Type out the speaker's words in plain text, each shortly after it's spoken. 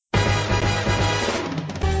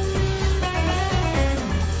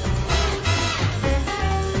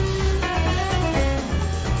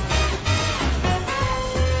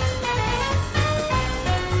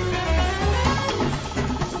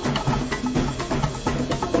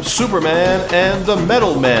Superman and the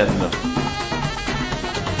Metal Men.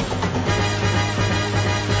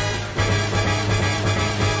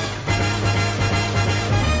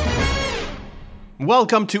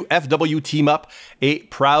 Welcome to FW Team Up, a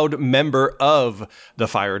proud member of the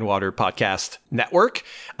Fire and Water Podcast Network.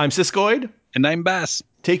 I'm Siskoid. And I'm Bass.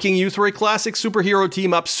 Taking you through a classic superhero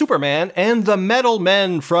team-up, Superman and the Metal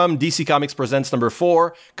Men from DC Comics Presents number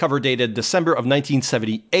 4, cover dated December of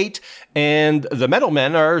 1978. And the Metal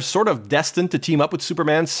Men are sort of destined to team up with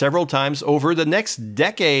Superman several times over the next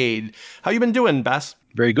decade. How you been doing, Bass?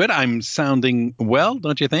 Very good. I'm sounding well,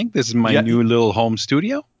 don't you think? This is my new little home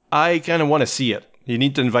studio. I kind of want to see it. You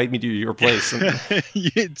need to invite me to your place.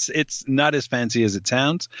 It's not as fancy as it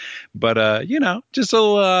sounds, but just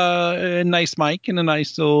a nice mic and a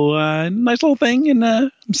nice little thing, and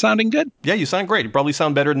I'm sounding good. Yeah, you sound great. You probably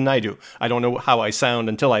sound better than I do. I don't know how I sound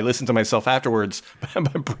until I listen to myself afterwards, but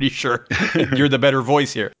I'm pretty sure you're the better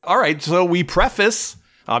voice here. All right, so we preface,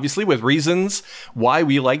 obviously, with reasons why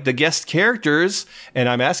we like the guest characters, and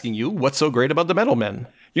I'm asking you, what's so great about the Metal Men?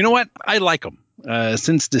 You know what? I like them.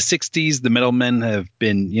 Since the 60s, the Metal Men have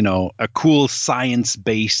been, a cool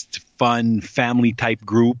science-based, fun, family-type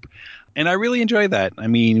group. And I really enjoy that. I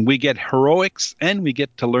mean, we get heroics and we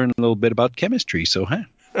get to learn a little bit about chemistry. So,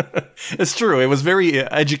 It's true. It was very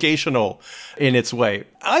educational in its way.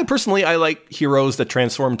 I like heroes that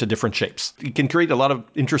transform to different shapes. You can create a lot of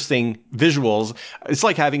interesting visuals. It's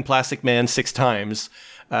like having Plastic Man 6 times,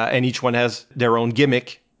 and each one has their own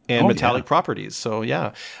gimmick and metallic properties. So,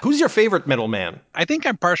 yeah. Who's your favorite Metal Man? I think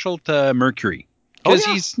I'm partial to Mercury. Because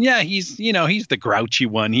he's the grouchy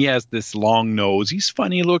one. He has this long nose. He's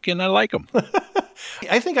funny looking. I like him.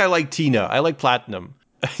 I think I like Tina. I like Platinum.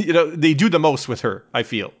 They do the most with her, I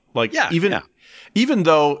feel. Even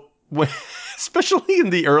though, especially in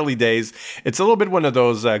the early days, it's a little bit one of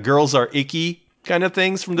those girls are icky kind of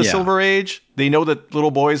things from the Silver Age. They know that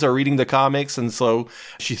little boys are reading the comics, and so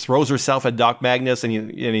she throws herself at Doc Magnus, and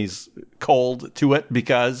he's cold to it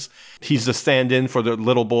because he's the stand-in for the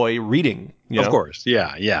little boy reading. Of course,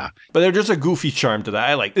 yeah. But there's just a goofy charm to that.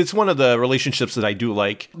 I like. It's one of the relationships that I do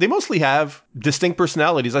like. They mostly have distinct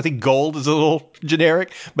personalities. I think Gold is a little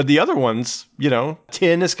generic, but the other ones,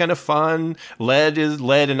 Tin is kind of fun. Lead is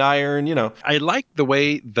lead and iron. I like the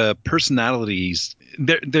way the personalities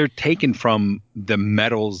they're taken from the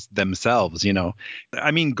metals themselves.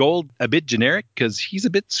 I mean, Gold a bit generic because he's a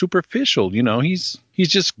bit superficial. He's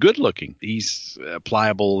just good looking. He's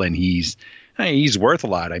pliable and he's worth a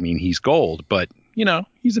lot. I mean, he's Gold, but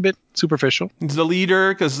he's a bit superficial. He's the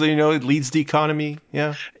leader because it leads the economy.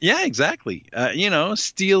 Yeah, exactly.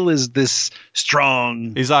 Steel is this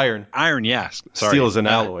strong. Is iron. Iron, yes. Sorry. Steel is an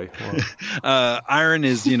alloy. Iron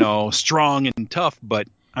is strong and tough, but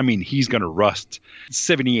I mean, he's going to rust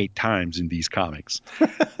 78 times in these comics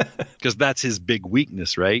because that's his big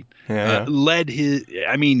weakness, right? Yeah. Lead,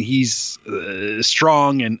 he's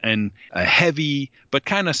strong and heavy, but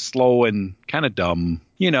kind of slow and kind of dumb.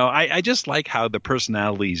 I just like how the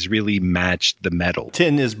personalities really match the metal.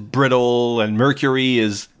 Tin is brittle and Mercury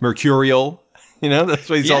is mercurial. That's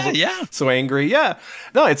why he's also so angry. Yeah.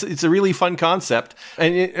 No, it's a really fun concept.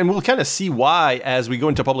 And we'll kind of see why as we go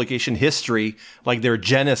into publication history, like their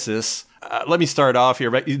genesis. Let me start off here.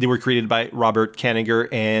 They were created by Robert Kanigher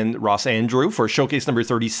and Ross Andru for Showcase number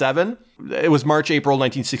 37. It was March, April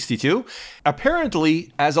 1962.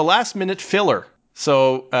 Apparently as a last-minute filler.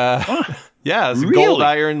 So, Really? Gold,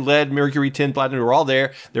 iron, lead, mercury, tin, platinum were all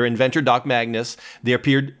there. Their inventor, Doc Magnus. They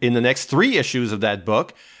appeared in the next 3 issues of that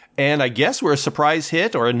book. And I guess were a surprise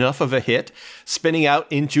hit or enough of a hit, spinning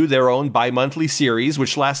out into their own bi-monthly series,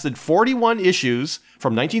 which lasted 41 issues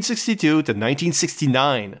from 1962 to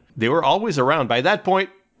 1969. They were always around. By that point,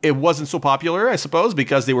 it wasn't so popular, I suppose,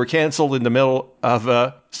 because they were canceled in the middle of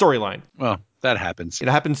a storyline. Well, that happens. It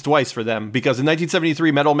happens twice for them because in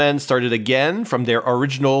 1973, Metal Men started again from their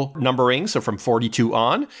original numbering, so from 42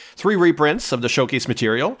 on, 3 reprints of the Showcase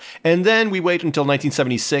material. And then we wait until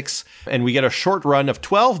 1976 and we get a short run of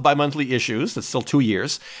 12 bi-monthly issues. That's still 2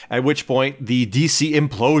 years, at which point the DC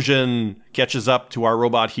implosion catches up to our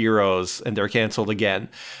robot heroes and they're canceled again.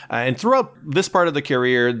 And throughout this part of the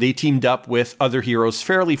career, they teamed up with other heroes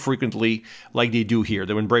fairly frequently like they do here.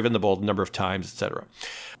 They were in Brave and the Bold a number of times, etc.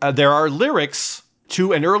 There are lyrics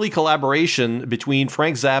to an early collaboration between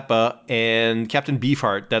Frank Zappa and Captain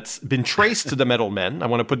Beefheart that's been traced to the Metal Men. I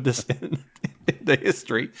want to put this in the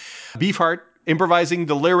history. Beefheart improvising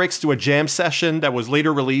the lyrics to a jam session that was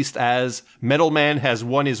later released as Metal Man Has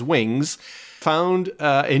Won His Wings, found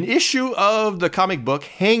an issue of the comic book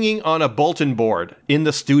hanging on a bulletin board in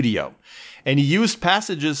the studio. and he used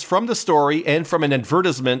passages from the story and from an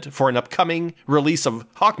advertisement for an upcoming release of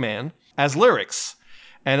Hawkman as lyrics.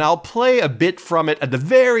 And I'll play a bit from it at the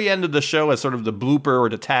very end of the show as sort of the blooper or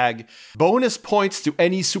the tag. Bonus points to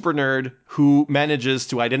any super nerd who manages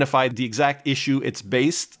to identify the exact issue it's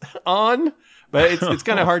based on. But it's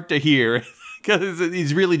kind of hard to hear because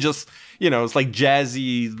he's really just, it's like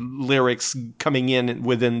jazzy lyrics coming in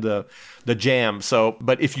within the jam. So,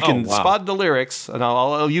 but if you can spot the lyrics, and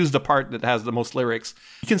I'll use the part that has the most lyrics,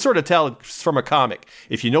 you can sort of tell it's from a comic.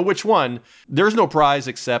 If you know which one, there's no prize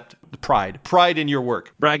except the pride in your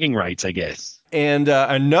work. Bragging rights, I guess. And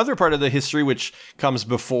another part of the history, which comes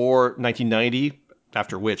before 1990,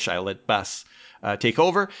 after which I let Bas take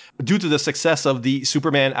over, due to the success of the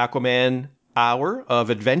Superman Aquaman hour of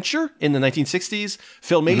adventure in the 1960s,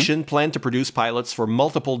 Filmation planned to produce pilots for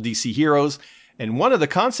multiple DC heroes, and one of the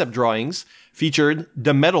concept drawings featured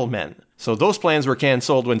the Metal Men. So those plans were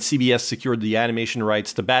canceled when CBS secured the animation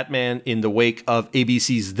rights to Batman in the wake of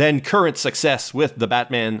ABC's then current success with the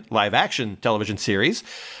Batman live-action television series.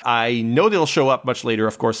 I know they'll show up much later,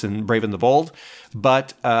 of course, in Brave and the Bold,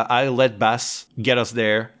 but I let Bas get us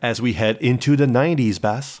there as we head into the 90s,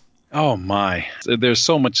 Bas. Oh my. There's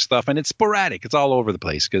so much stuff, and it's sporadic. It's all over the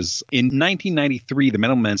place, because in 1993, the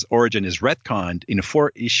Metal Men's origin is retconned in a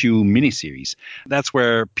 4-issue miniseries. That's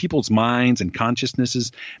where people's minds and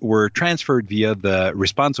consciousnesses were transferred via the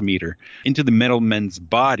responsometer into the Metal Men's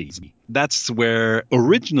bodies. That's where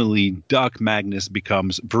originally Doc Magnus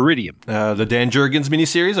becomes Viridium. The Dan Jurgens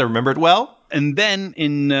miniseries, I remember it well. And then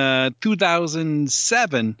in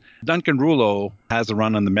 2007, Duncan Rouleau has a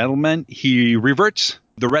run on the Metal Men. He reverts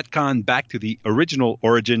the retcon back to the original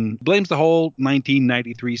origin, blames the whole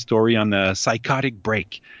 1993 story on a psychotic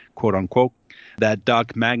break, quote unquote, that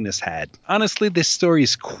Doc Magnus had. Honestly, this story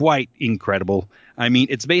is quite incredible. I mean,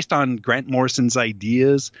 it's based on Grant Morrison's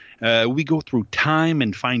ideas. We go through time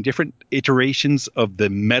and find different iterations of the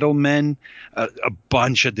Metal Men, a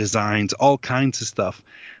bunch of designs, all kinds of stuff.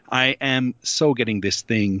 I am so getting this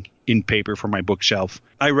thing in paper for my bookshelf.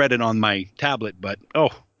 I read it on my tablet, but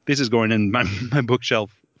this is going in my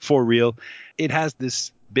bookshelf for real. It has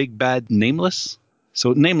this big bad Nameless.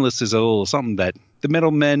 So Nameless is a little something that the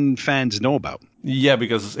Metal Men fans know about. Yeah,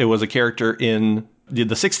 because it was a character in the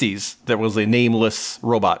 60s that was a nameless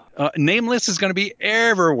robot. Nameless is going to be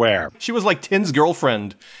everywhere. She was like Tin's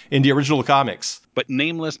girlfriend in the original comics. But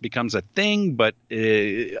Nameless becomes a thing, but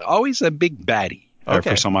always a big baddie.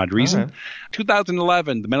 For some odd reason. Right.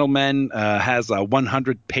 2011, The Metal Men has a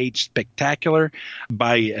 100-page spectacular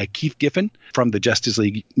by Keith Giffen from the Justice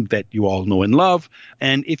League that you all know and love.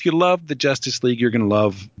 And if you love the Justice League, you're going to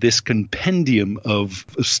love this compendium of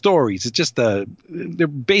stories. It's just they're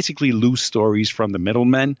basically loose stories from the Metal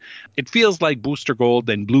Men. It feels like Booster Gold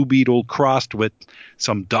and Blue Beetle crossed with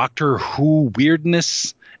some Doctor Who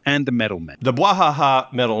weirdness. And the Metal Men. The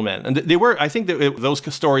Bwahaha Metal Men. And they were, I think that those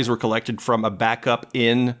stories were collected from a backup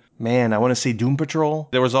in, I want to say Doom Patrol.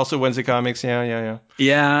 There was also Wednesday Comics. Yeah.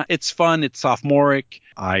 Yeah, it's fun. It's sophomoric.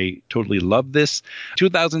 I totally love this.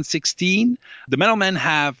 2016, the Metal Men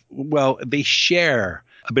they share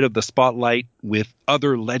a bit of the spotlight with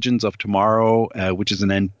Other Legends of Tomorrow, which is an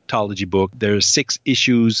anthology book. There's 6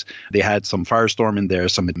 issues. They had some Firestorm in there,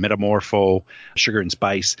 some Metamorpho, Sugar and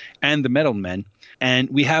Spice, and the Metal Men.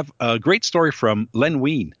 And we have a great story from Len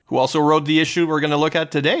Wein, who also wrote the issue we're going to look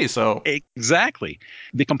at today. So exactly.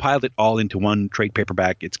 They compiled it all into one trade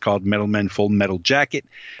paperback. It's called Metal Men Full Metal Jacket.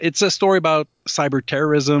 It's a story about cyber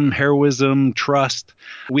terrorism, heroism, trust.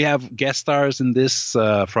 We have guest stars in this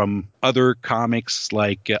from other comics,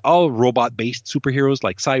 like all robot-based superheroes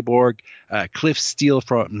like Cyborg, Cliff Steele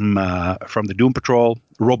from the Doom Patrol,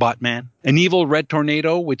 Robot Man, an evil Red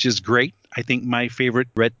Tornado, which is great. I think my favorite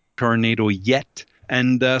Red Tornado yet.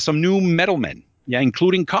 And some new Metal Men,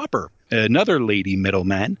 including Copper, another lady Metal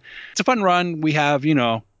Man. It's a fun run. We have,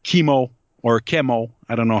 Chemo or Chemo.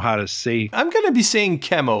 I don't know how to say. I'm going to be saying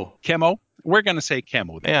Chemo. Chemo? We're going to say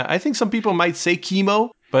Chemo. Yeah, I think some people might say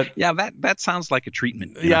chemo, but... Yeah, that sounds like a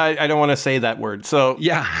treatment. Yeah, I don't want to say that word. So,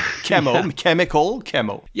 Chemo, chemical,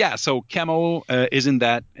 Chemo. Yeah, so Chemo isn't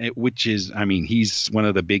that, which is, he's one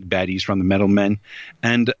of the big baddies from the Metal Men.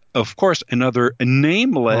 And, of course, another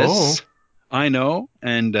Nameless... Oh. I know,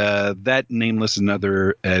 and that Nameless is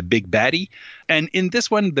another big baddie. And in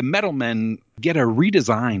this one, the Metal Men get a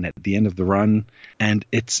redesign at the end of the run, and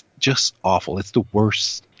it's just awful. It's the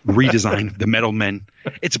worst redesign of the Metal Men.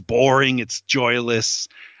 It's boring. It's joyless.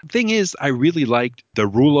 The thing is, I really liked the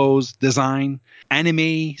Rouleau's design,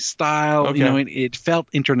 anime style. Okay. It felt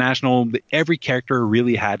international. Every character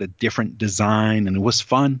really had a different design, and it was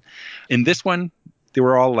fun. In this one, they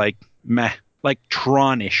were all like meh, like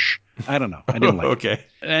Tron-ish. I don't know. I didn't like it. Okay.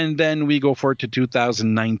 And then we go forward to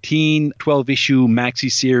 2019, 12-issue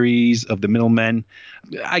maxi series of the Middlemen.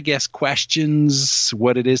 I guess questions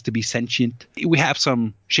what it is to be sentient. We have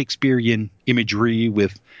some Shakespearean imagery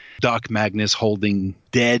with Doc Magnus holding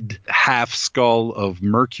dead half skull of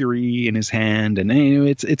Mercury in his hand. And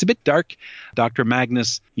it's a bit dark. Dr.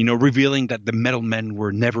 Magnus, revealing that the Metal Men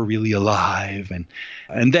were never really alive.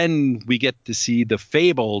 And then we get to see the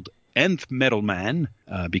fabled Nth Metal Man,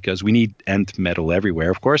 because we need Nth Metal everywhere,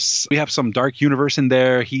 of course. We have some Dark Universe in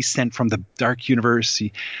there. He's sent from the Dark Universe.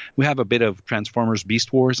 We have a bit of Transformers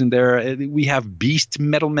Beast Wars in there. We have Beast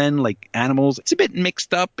Metal Men, like animals. It's a bit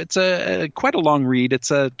mixed up. It's quite a long read. It's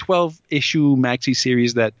a 12-issue maxi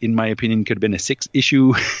series that, in my opinion, could have been a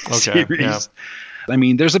 6-issue series. Yeah. I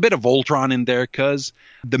mean, there's a bit of Voltron in there because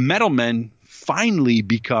the Metal Men finally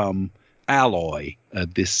become Alloy,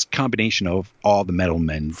 this combination of all the Metal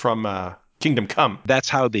Men from Kingdom Come. That's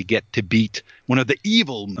how they get to beat one of the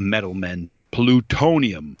evil Metal Men,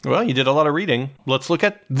 Plutonium. Well, you did a lot of reading. Let's look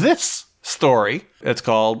at this story. It's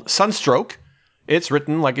called Sunstroke. It's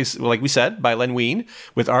written, like we said, by Len Wein,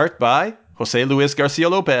 with art by Jose Luis Garcia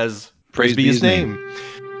Lopez. Praise be his name.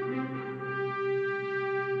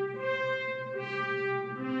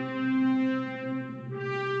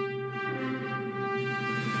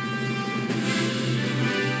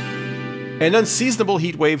 An unseasonable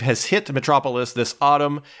heat wave has hit Metropolis this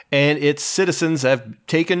autumn, and its citizens have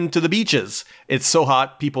taken to the beaches. It's so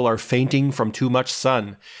hot, people are fainting from too much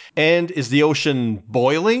sun. And is the ocean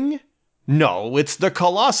boiling? No, it's the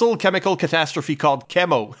colossal chemical catastrophe called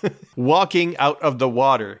Chemo, walking out of the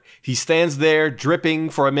water. He stands there, dripping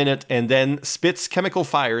for a minute, and then spits chemical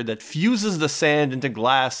fire that fuses the sand into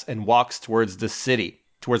glass and walks towards the city.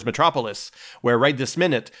 Towards Metropolis, where right this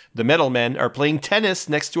minute, the Metal Men are playing tennis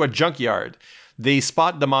next to a junkyard. They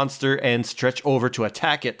spot the monster and stretch over to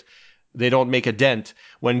attack it. They don't make a dent.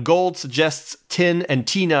 When Gold suggests Tin and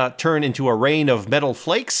Tina turn into a rain of metal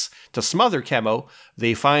flakes to smother Chemo,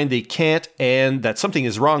 they find they can't and that something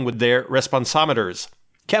is wrong with their responsometers.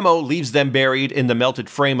 Chemo leaves them buried in the melted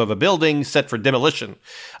frame of a building set for demolition.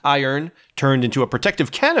 Iron turned into a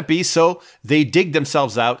protective canopy, so they dig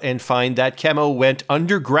themselves out and find that Chemo went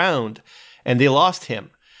underground, and they lost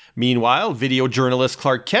him. Meanwhile, video journalist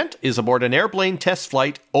Clark Kent is aboard an airplane test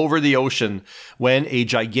flight over the ocean when a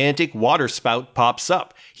gigantic water spout pops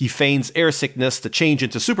up. He feigns air sickness to change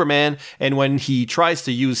into Superman, and when he tries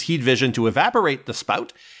to use heat vision to evaporate the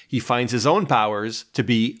spout, he finds his own powers to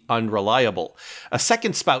be unreliable. A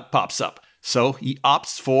second spout pops up, so he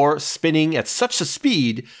opts for spinning at such a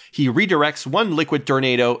speed, he redirects one liquid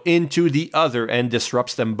tornado into the other and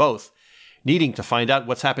disrupts them both. Needing to find out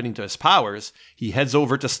what's happening to his powers, he heads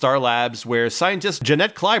over to Star Labs, where scientist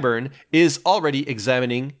Jeanette Clyburn is already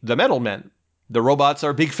examining the Metal Men. The robots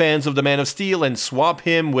are big fans of the Man of Steel and swamp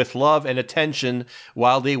him with love and attention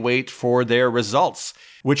while they wait for their results,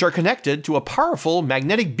 which are connected to a powerful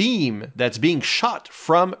magnetic beam that's being shot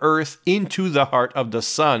from Earth into the heart of the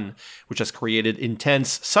sun, which has created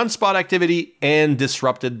intense sunspot activity and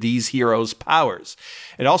disrupted these heroes' powers.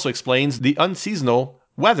 It also explains the unseasonal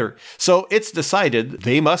weather, so it's decided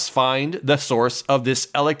they must find the source of this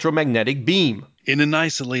electromagnetic beam. In an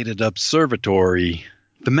isolated observatory,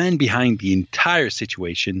 the man behind the entire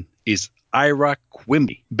situation is Ira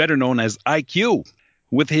Quimby, better known as IQ.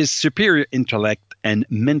 With his superior intellect and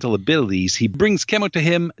mental abilities, he brings Chemo to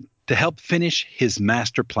him to help finish his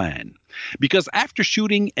master plan. Because after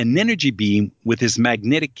shooting an energy beam with his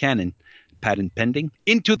magnetic cannon, patent pending,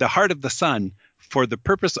 into the heart of the sun for the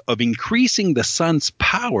purpose of increasing the sun's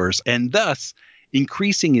powers and thus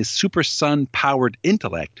increasing his super sun-powered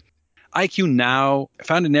intellect, IQ now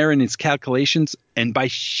found an error in its calculations, and by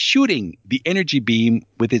shooting the energy beam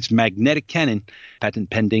with its magnetic cannon, patent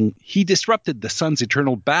pending, he disrupted the sun's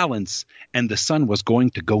eternal balance, and the sun was going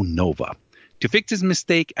to go nova. To fix his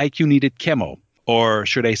mistake, IQ needed Chemo, or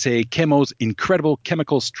should I say Chemo's incredible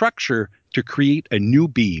chemical structure, to create a new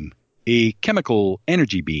beam, a chemical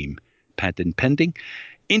energy beam, patent pending,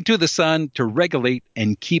 into the sun to regulate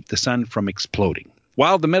and keep the sun from exploding.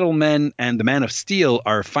 While the Metal Men and the Man of Steel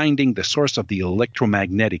are finding the source of the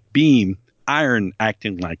electromagnetic beam, Iron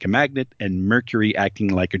acting like a magnet and Mercury acting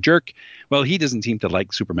like a jerk, well, he doesn't seem to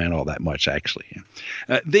like Superman all that much, actually.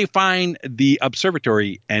 They find the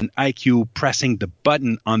observatory and IQ pressing the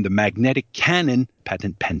button on the magnetic cannon,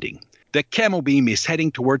 patent pending. The Chemo beam is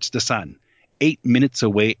heading towards the sun, 8 minutes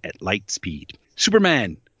away at light speed.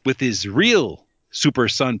 Superman, with his real super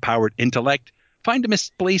sun-powered intellect, find a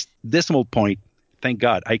misplaced decimal point. Thank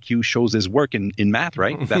God, IQ shows his work in math,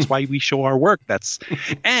 right? That's why we show our work.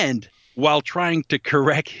 And while trying to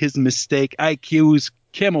correct his mistake, IQ's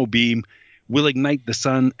Chemo beam will ignite the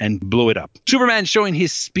sun and blow it up. Superman, showing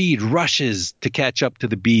his speed, rushes to catch up to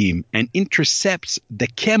the beam and intercepts the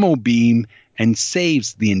chemo beam and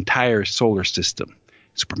saves the entire solar system.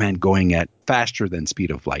 Superman going at faster than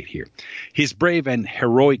speed of light here. His brave and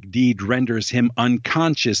heroic deed renders him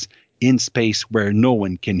unconscious in space where no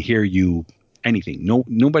one can hear you anything.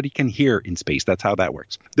 Nobody can hear in space. That's how that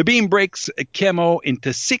works. The beam breaks Chemo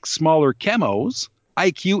into 6 smaller Chemos.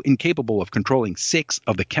 IQ, incapable of controlling 6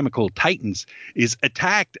 of the chemical titans, is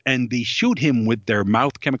attacked, and they shoot him with their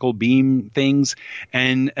mouth chemical beam things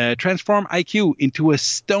and transform IQ into a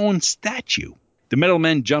stone statue. The Metal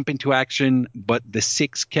Men jump into action, but the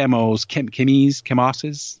 6 Chemoses,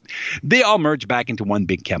 they all merge back into one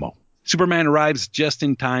big Chemo. Superman arrives just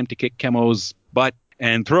in time to kick Chemo's butt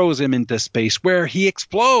and throws him into space, where he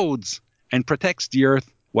explodes and protects the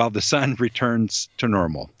Earth while the sun returns to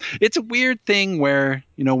normal. It's a weird thing where,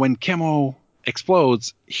 when Chemo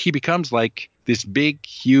explodes, he becomes like this big,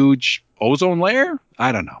 huge ozone layer?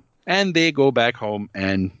 I don't know. And they go back home,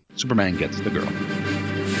 and Superman gets the girl.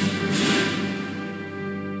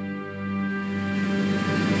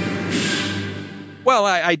 Well,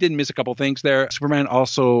 I did miss a couple things there. Superman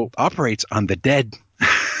also operates on the dead.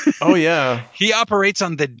 Oh, yeah. He operates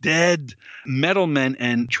on the dead Metal Men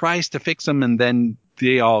and tries to fix them, and then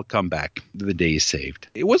they all come back. The day is saved.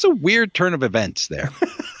 It was a weird turn of events there.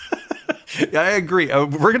 Yeah, I agree.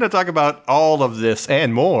 We're going to talk about all of this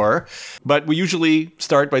and more, but we usually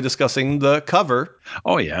start by discussing the cover.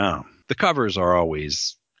 Oh, yeah. The covers are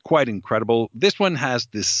always quite incredible. This one has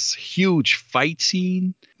this huge fight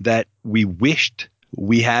scene that we wished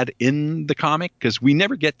we had in the comic, because we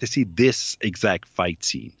never get to see this exact fight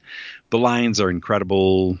scene. The lines are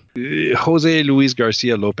incredible. Jose Luis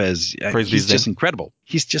Garcia Lopez, he's just incredible.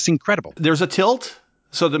 He's just incredible. There's a tilt,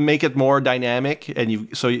 so to make it more dynamic, and you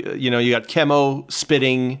got Chemo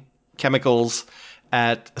spitting chemicals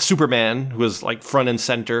at Superman, who is like front and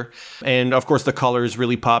center, and of course the colors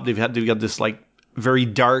really pop. They've got this like very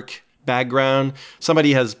dark background.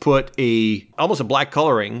 Somebody has put almost a black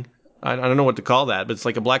coloring. I don't know what to call that, but it's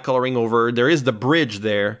like a black coloring over. There is the bridge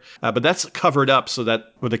there, but that's covered up so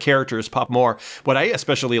that the characters pop more. What I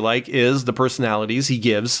especially like is the personalities he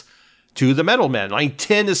gives to the Metal Men. Like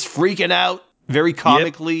Tin is freaking out very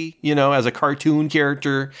comically, as a cartoon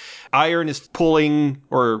character. Iron is pulling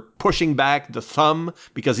or pushing back the thumb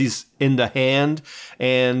because he's in the hand.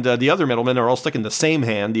 And the other Metal Men are all stuck in the same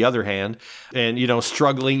hand, the other hand, and,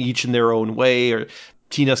 struggling each in their own way. Or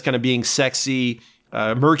Tina's kind of being sexy.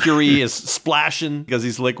 Mercury is splashing because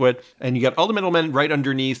he's liquid. And you got all the Metal Men right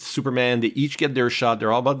underneath Superman. They each get their shot.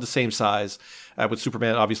 They're all about the same size, with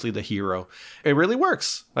Superman obviously the hero. It really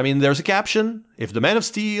works. I mean, there's a caption. If the Men of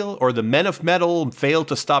Steel or the Men of Metal fail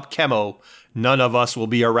to stop Chemo, none of us will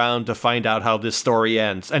be around to find out how this story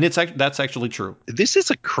ends. And that's actually true. This is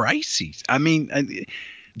a crisis. I mean,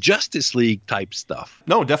 Justice League type stuff.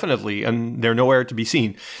 No, definitely. And they're nowhere to be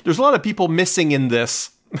seen. There's a lot of people missing in this.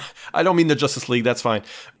 I don't mean the Justice League. That's fine.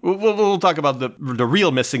 We'll talk about the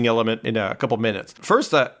real missing element in a couple minutes.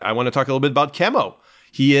 First, I want to talk a little bit about Chemo.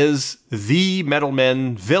 He is the Metal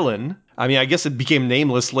Men villain. I mean, I guess it became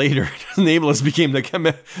Nameless later. Nameless became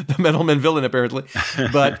the Metal Men villain, apparently.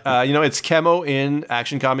 But, it's Chemo in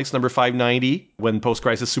Action Comics number 590, when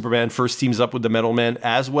Post-Crisis Superman first teams up with the Metal Men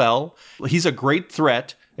as well. He's a great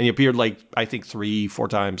threat, and he appeared, I think 3-4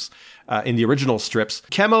 times in the original strips.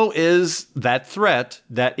 Chemo is that threat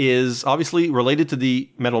that is obviously related to the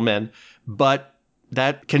Metal Men, but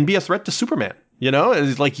that can be a threat to Superman.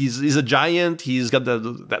 It's like he's a giant. He's got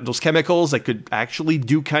those chemicals that could actually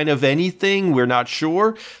do kind of anything. We're not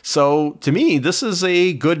sure. So to me, this is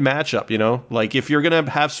a good matchup. Like if you're gonna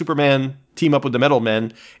have Superman team up with the Metal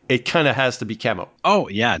Men, it kind of has to be Chemo. Oh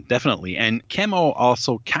yeah, definitely. And Chemo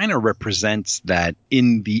also kind of represents that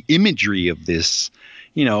in the imagery of this.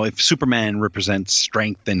 If Superman represents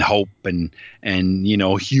strength and hope and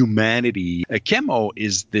humanity, Chemo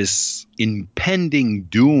is this impending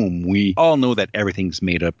doom. We all know that everything's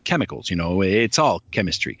made of chemicals, it's all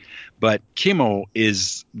chemistry. But Chemo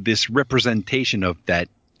is this representation of that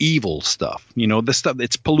evil stuff, the stuff,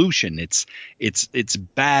 it's pollution, it's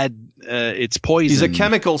bad, it's poison. He's a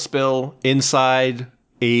chemical spill inside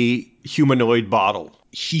a humanoid bottle.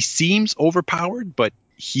 He seems overpowered, but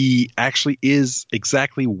he actually is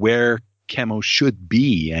exactly where Chemo should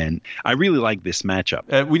be, and I really like this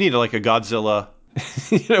matchup. We need like a Godzilla.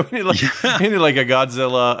 We need like a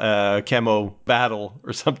Godzilla Chemo battle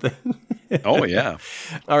or something. Oh yeah.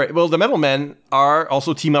 All right. Well, the Metal Men are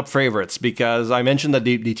also team up favorites because I mentioned that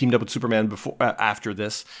they teamed up with Superman before. After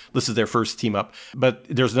this is their first team up. But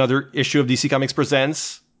there's another issue of DC Comics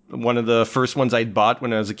Presents One of the first ones I'd bought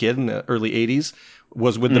when I was a kid in the early 80s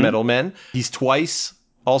was with the Metal Men. He's twice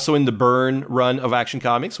also in the Byrne run of Action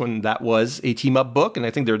Comics when that was a team-up book, and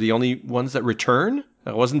I think they're the only ones that return.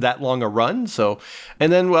 It wasn't that long a run, so...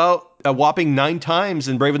 And then, well, a whopping 9 times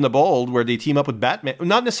in Brave and the Bold where they team up with Batman.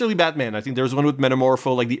 Not necessarily Batman. I think there's one with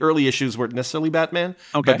Metamorpho. Like, the early issues weren't necessarily Batman,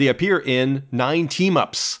 but they appear in 9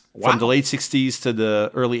 team-ups from the late 60s to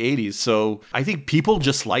the early 80s. So I think people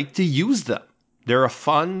just like to use them. They're a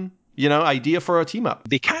fun... idea for a team up.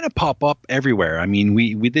 They kind of pop up everywhere. I mean,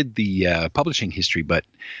 we did the publishing history, but,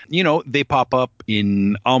 they pop up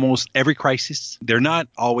in almost every crisis. They're not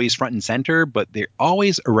always front and center, but they're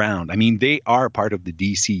always around. I mean, they are part of the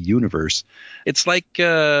DC universe. It's like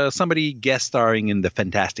somebody guest starring in the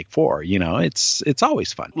Fantastic Four, it's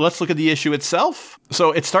always fun. Let's look at the issue itself.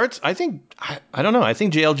 So it starts, I think, I don't know. I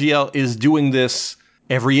think JLGL is doing this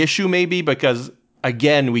every issue maybe because...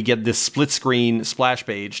 Again, we get this split screen splash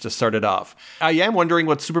page to start it off. I am wondering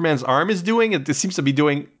what Superman's arm is doing. It seems to be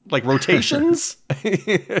doing like rotations.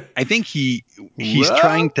 I think he's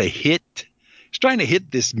trying to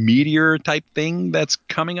hit this meteor type thing that's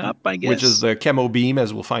coming up, I guess. Which is the chemo beam,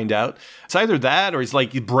 as we'll find out. It's either that or he's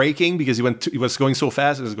like braking because he was going so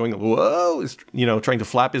fast. It was going, whoa, trying to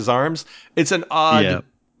flap his arms. It's an odd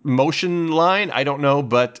motion line. I don't know,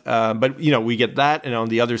 but we get that. And on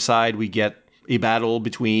the other side, we get a battle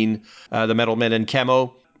between the Metal Men and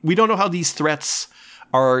Chemo. We don't know how these threats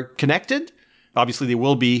are connected. Obviously, they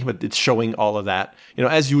will be, but it's showing all of that.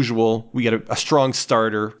 As usual, we get a strong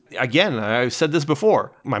starter. Again, I've said this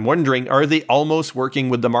before. I'm wondering, are they almost working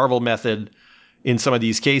with the Marvel method in some of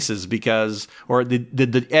these cases? Or did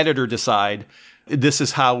the editor decide this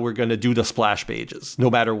is how we're going to do the splash pages, no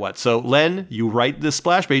matter what. So, Len, you write this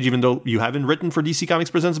splash page, even though you haven't written for DC Comics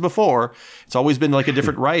Presents before. It's always been like a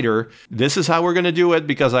different writer. This is how we're going to do it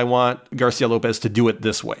because I want Garcia Lopez to do it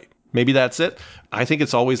this way. Maybe that's it. I think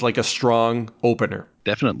it's always like a strong opener.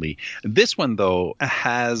 Definitely. This one, though,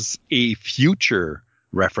 has a future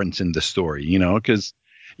reference in the story, because...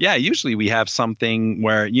 Yeah, usually we have something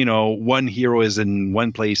where, one hero is in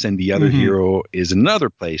one place and the other hero is in another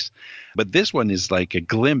place. But this one is like a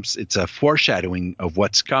glimpse. It's a foreshadowing of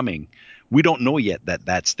what's coming. We don't know yet that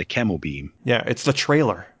that's the chemo beam. Yeah, it's the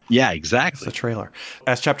trailer. Yeah, exactly. It's the trailer.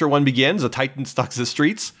 As chapter 1 begins, a Titan stalks the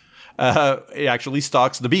streets. It actually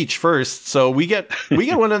stalks the beach first. So we get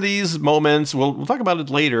one of these moments. We'll talk about it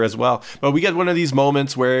later as well. But we get one of these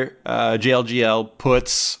moments where JLGL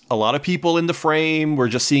puts a lot of people in the frame. We're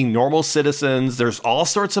just seeing normal citizens. There's all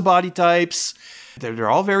sorts of body types. They're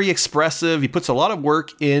all very expressive. He puts a lot of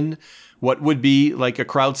work in what would be like a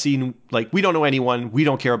crowd scene. Like, we don't know anyone. We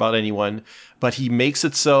don't care about anyone. But he makes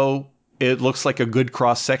it so it looks like a good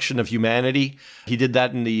cross-section of humanity. He did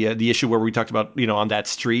that in the issue where we talked about, on that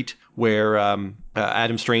street where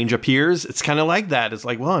Adam Strange appears. It's kind of like that. It's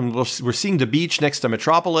like, well, we're seeing the beach next to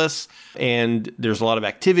Metropolis, and there's a lot of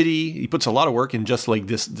activity. He puts a lot of work in just like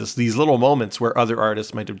these little moments where other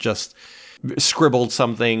artists might have just scribbled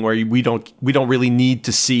something where we don't really need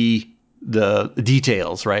to see the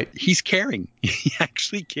details, right? He's caring. He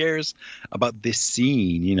actually cares about this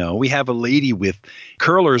scene. We have a lady with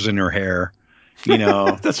curlers in her hair,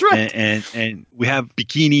 That's right. And we have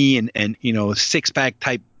bikini and six-pack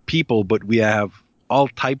type people, but we have all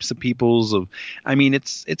types of peoples of,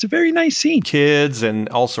 it's a very nice scene. Kids and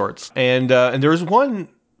all sorts. And there's one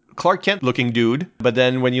Clark Kent looking dude, but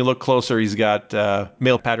then when you look closer, he's got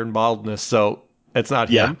male pattern baldness. So it's not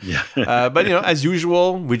him. Yeah. But, as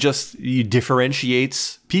usual, he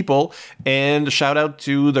differentiates people. And a shout out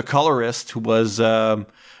to the colorist who was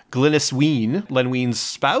Glynis Wein, Len Wein's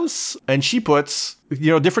spouse. And she puts,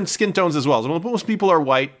 different skin tones as well. So most people are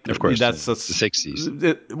white. Of course. That's the 60s.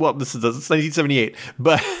 It's 1978.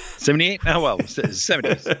 But 78? Oh, well,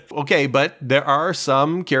 70s. Okay, but there are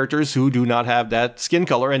some characters who do not have that skin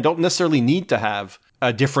color and don't necessarily need to have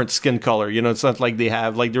a different skin color. It's not like they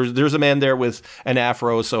have, like, there's a man there with an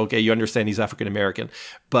afro, so okay, you understand he's African American.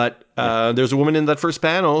 But there's a woman in that first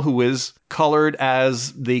panel who is colored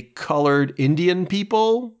as the colored Indian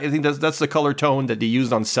people. I think that's the color tone that they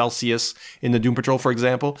used on Celsius in the Doom Patrol, for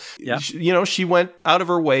example. Yeah. She went out of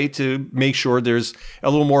her way to make sure there's a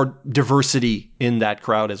little more diversity in that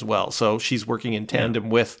crowd as well. So she's working in tandem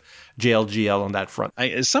with JLGL on that front.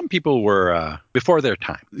 Some people were before their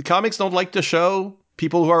time. The comics don't like to show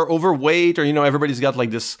people who are overweight, or, everybody's got like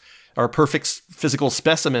this, are perfect physical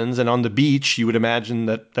specimens. And on the beach, you would imagine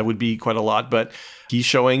that would be quite a lot. But he's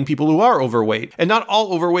showing people who are overweight, and not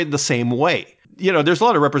all overweight the same way. There's a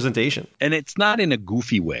lot of representation. And it's not in a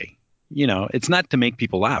goofy way. It's not to make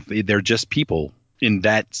people laugh. They're just people in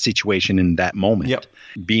that situation, in that moment. Yep.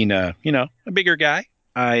 Being a bigger guy,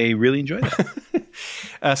 I really enjoy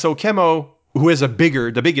that. So Kemo, who is the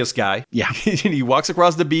biggest guy, Yeah. he walks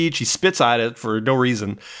across the beach. He spits at it for no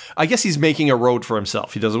reason. I guess he's making a road for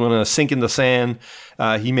himself. He doesn't want to sink in the sand.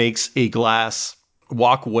 He makes a glass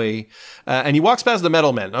walkway, and he walks past the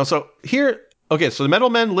metal men. So here, okay, so the metal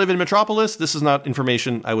men live in Metropolis. This is not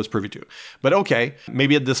information I was privy to, but okay,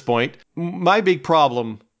 maybe at this point, my big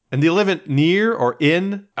problem. And they live near or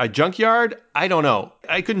in a junkyard? I don't know.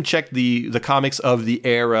 I couldn't check the comics of the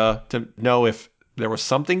era to know if there was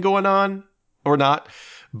something going on or not.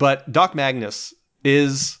 But Doc Magnus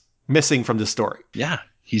is missing from this story. Yeah.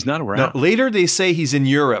 He's not around. Now, later they say he's in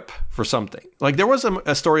Europe for something. Like there was a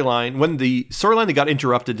storyline when the storyline that got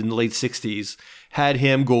interrupted in the late 60s had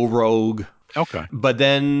him go rogue. Okay. But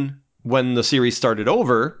then when the series started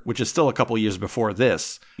over, which is still a couple years before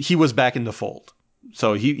this, he was back in the fold.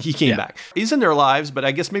 So he came back. He's in their lives, but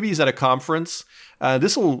I guess maybe he's at a conference.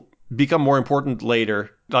 This will become more important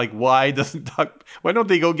later. Like, why don't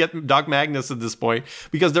they go get Doc Magnus at this point?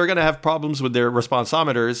 Because they're going to have problems with their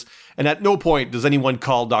responsometers. And at no point does anyone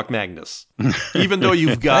call Doc Magnus. Even though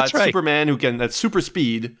you've got right. Superman who can, at super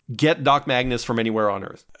speed, get Doc Magnus from anywhere on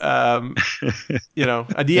Earth. At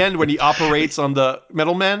the end when he operates on the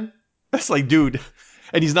metal men, it's like, dude,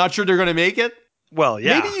 and he's not sure they're going to make it. Well,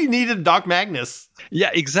 yeah. Maybe you needed Doc Magnus.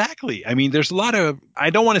 Yeah, exactly. I mean, there's a lot of, I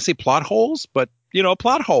don't want to say plot holes, but,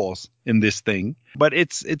 plot holes in this thing. But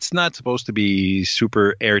it's not supposed to be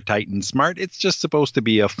super airtight and smart. It's just supposed to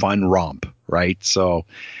be a fun romp, right? So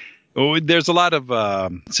there's a lot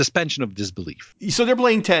of suspension of disbelief. So they're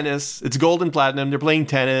playing tennis. It's gold and platinum. They're playing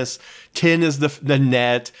tennis. Tin is the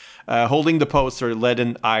net. Holding the posts are lead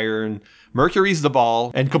and iron. Mercury's the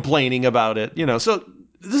ball and complaining about it. So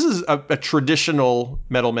this is a traditional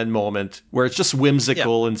Metal Men moment where it's just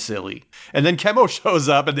whimsical and silly. And then Kemo shows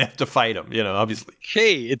up and they have to fight him, obviously.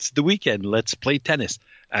 Hey, it's the weekend. Let's play tennis.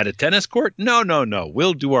 At a tennis court? No.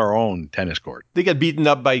 We'll do our own tennis court. They get beaten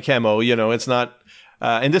up by Kemo, it's not...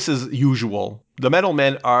 and this is usual. The Metal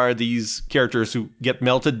Men are these characters who get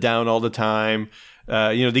melted down all the time.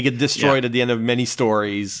 They get destroyed at the end of many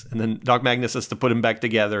stories, and then Doc Magnus has to put them back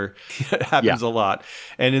together. It happens a lot.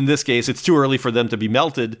 And in this case, it's too early for them to be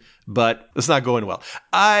melted, but it's not going well.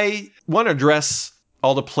 I want to address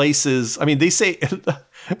all the places. I mean, they say,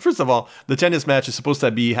 first of all, the tennis match is supposed to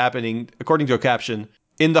be happening, according to a caption,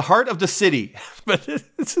 in the heart of the city, but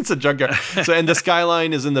it's a junkyard. So, and the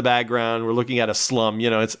skyline is in the background. We're looking at a slum.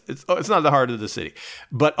 It's not the heart of the city.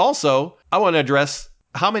 But also, I want to address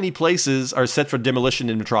how many places are set for demolition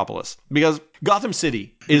in Metropolis? Because Gotham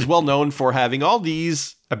City is well known for having all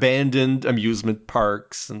these abandoned amusement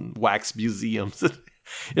parks and wax museums.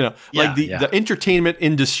 The entertainment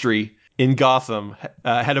industry in Gotham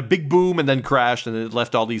had a big boom and then crashed, and it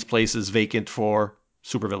left all these places vacant for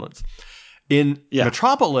supervillains. In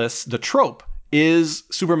Metropolis, the trope is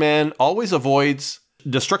Superman always avoids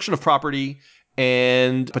destruction of property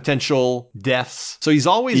and potential deaths. So he's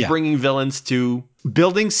always bringing villains to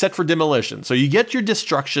buildings set for demolition. So you get your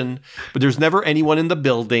destruction, but there's never anyone in the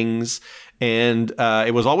buildings. And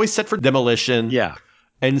it was always set for demolition. Yeah.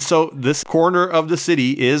 And so this corner of the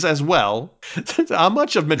city is as well. How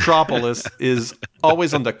much of Metropolis is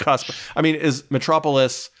always on the cusp? I mean, is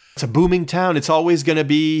Metropolis... It's a booming town. It's always going to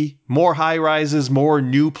be more high rises, more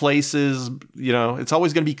new places. It's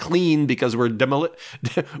always going to be clean because there's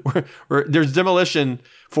demolition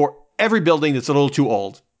for every building that's a little too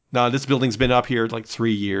old. Now, this building's been up here like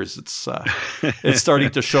 3 years. It's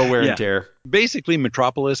starting to show wear and tear. Basically,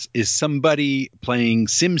 Metropolis is somebody playing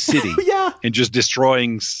Sim City and just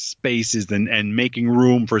destroying spaces and making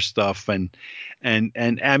room for stuff. And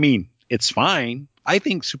I mean, it's fine. I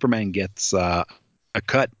think Superman gets a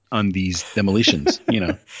cut on these demolitions,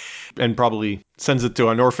 and probably sends it to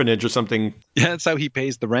an orphanage or something. Yeah, that's how he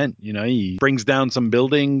pays the rent. He brings down some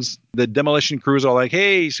buildings. The demolition crews are like,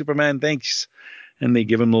 hey, Superman, thanks. And they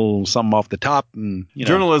give him a little something off the top. And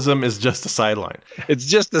journalism is just a sideline. It's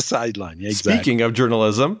just a sideline. Yeah, exactly. Speaking of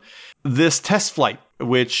journalism, this test flight,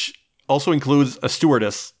 which also includes a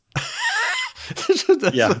stewardess,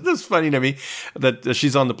 That's funny to me that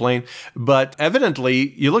she's on the plane. But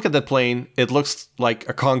evidently, you look at that plane, it looks like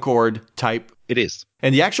a Concorde type. It is.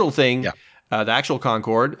 And the actual thing, the actual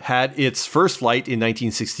Concorde, had its first flight in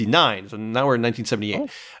 1969. So now we're in 1978. Oh.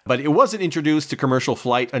 But it wasn't introduced to commercial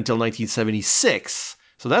flight until 1976.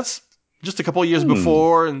 So that's just a couple of years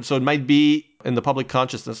before. And so it might be in the public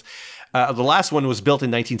consciousness. The last one was built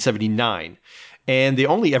in 1979. And they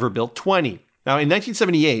only ever built 20. Now, in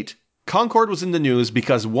 1978... Concorde was in the news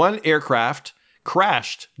because one aircraft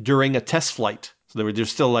crashed during a test flight. So they're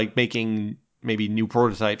still like making maybe new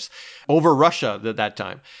prototypes over Russia at that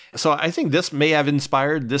time. So I think this may have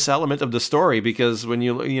inspired this element of the story, because when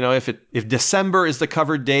if December is the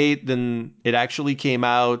cover date, then it actually came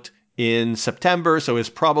out in September. So it's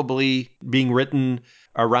probably being written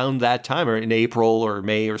around that time, or in April or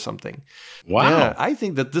May or something. Wow. Yeah, I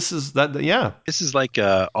think that this is that. Yeah. This is like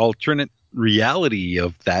a alternate reality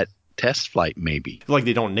of that test flight, maybe. Like,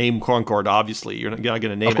 they don't name Concorde, obviously. You're not going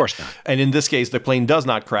to name it. Of course not. And in this case, the plane does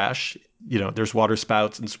not crash. There's water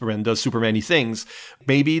spouts and Superman does Superman-y things.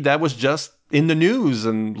 Maybe that was just in the news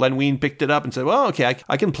and Len Wein picked it up and said, well, okay,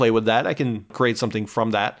 I can play with that. I can create something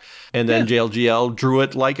from that. And then JLGL drew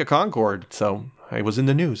it like a Concorde. So it was in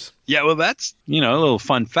the news. Yeah, well, that's, a little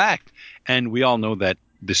fun fact. And we all know that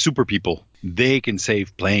the super people, they can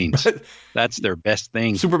save planes. That's their best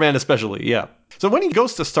thing. Superman especially, yeah. So when he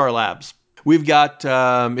goes to Star Labs, we've got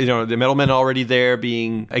the Metal Men already there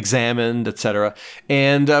being examined, etc.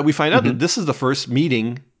 And we find out that this is the first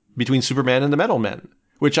meeting between Superman and the Metal Men,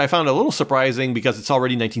 which I found a little surprising because it's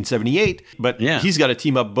already 1978. But he's got a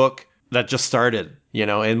team-up book that just started,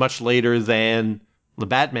 and much later than the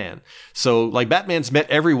Batman. So, like, Batman's met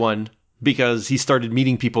everyone because he started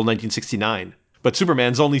meeting people in 1969. But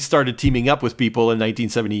Superman's only started teaming up with people in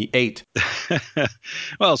 1978.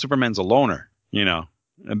 Well, Superman's a loner,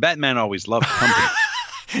 And Batman always loved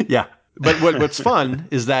company. Yeah. But what's fun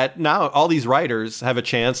is that now all these writers have a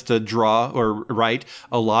chance to draw or write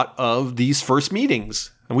a lot of these first meetings.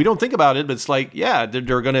 And we don't think about it, but it's like,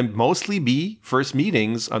 they're going to mostly be first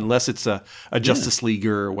meetings unless it's a Justice League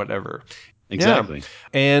or whatever. Exactly. Yeah.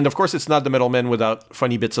 And of course, it's not the Metal Men without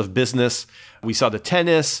funny bits of business. We saw the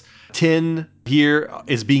tennis. Tin here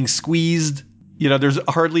is being squeezed. There's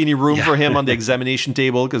hardly any room for him on the examination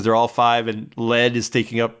table because they're all five and lead is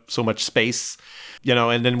taking up so much space.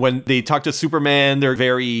 And then when they talk to Superman, they're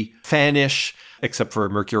very fanish, except for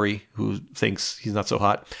Mercury, who thinks he's not so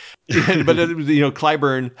hot. But,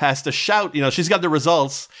 Clyburn has to shout, she's got the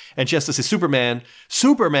results and she has to say, Superman,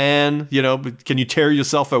 can you tear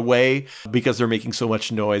yourself away? Because they're making so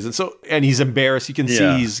much noise. And he's embarrassed. You can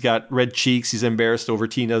see he's got red cheeks. He's embarrassed over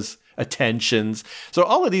Tina's attentions. So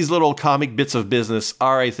all of these little comic bits of business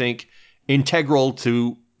are, I think, integral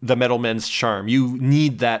to the Metal Men's charm. You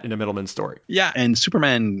need that in a Metal Men story. Yeah, and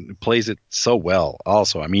Superman plays it so well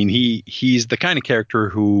also. I mean, he's the kind of character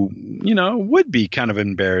who, would be kind of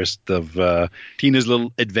embarrassed of Tina's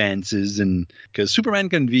little advances, and because Superman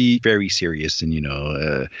can be very serious and,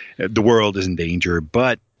 the world is in danger.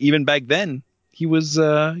 But even back then, he's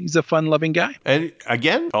a fun-loving guy. And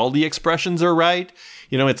again, all the expressions are right.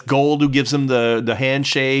 It's Gold who gives him the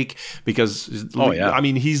handshake because,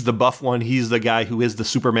 he's the buff one. He's the guy who is the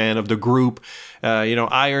Superman of the group.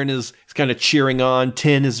 Iron is kind of cheering on.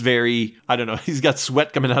 Tin is very, I don't know, he's got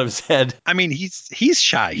sweat coming out of his head. I mean, he's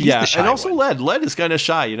shy. He's the shy and also one. Lead is kind of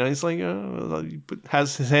shy. He's like,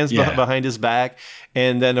 has his hands behind his back.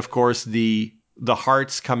 And then, of course, the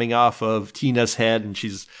heart's coming off of Tina's head, and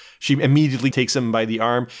she immediately takes him by the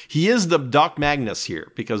arm. He is the Doc Magnus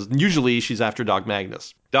here, because usually she's after Doc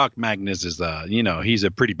Magnus. Doc Magnus is, he's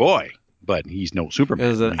a pretty boy, but he's no Superman.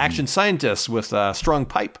 He's an action scientist with a strong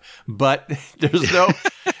pipe, but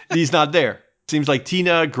he's not there. Seems like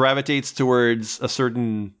Tina gravitates towards a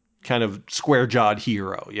certain kind of square-jawed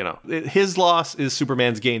hero, His loss is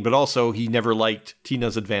Superman's gain, but also he never liked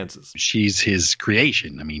Tina's advances. She's his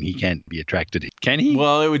creation. I mean, he can't be attracted to it. Can he?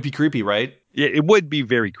 Well, it would be creepy, right? It would be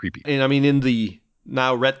very creepy. And I mean, in the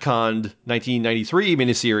now retconned 1993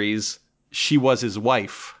 miniseries, she was his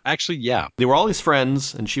wife. Actually, yeah. They were all his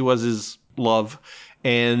friends, and she was his love.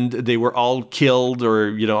 And they were all killed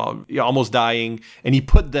or, almost dying. And he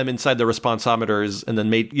put them inside the responsometers and then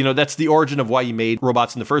made, that's the origin of why he made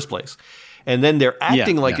robots in the first place. And then they're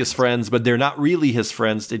acting like his friends, but they're not really his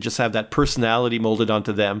friends. They just have that personality molded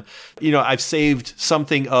onto them. I've saved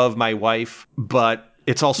something of my wife, but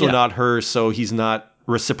it's also not her, so he's not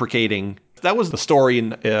reciprocating. That was the story in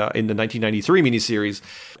the 1993 miniseries.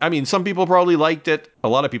 I mean, some people probably liked it. A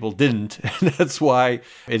lot of people didn't. And that's why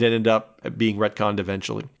it ended up being retconned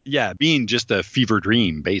eventually. Yeah, being just a fever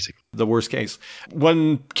dream, basically. The worst case.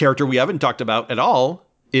 One character we haven't talked about at all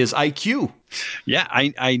is IQ. Yeah,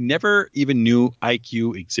 I never even knew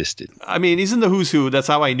IQ existed. I mean, he's in the Who's Who. That's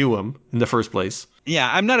how I knew him in the first place. Yeah,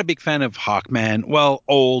 I'm not a big fan of Hawkman. Well,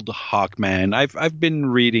 old Hawkman. I've been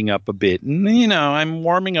reading up a bit, and, I'm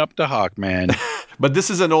warming up to Hawkman. But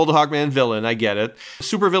this is an old Hawkman villain. I get it.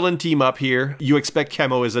 Supervillain team up here. You expect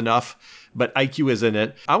Chemo is enough, but IQ is in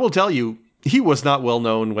it. I will tell you, he was not well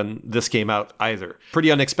known when this came out either.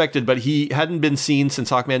 Pretty unexpected, but he hadn't been seen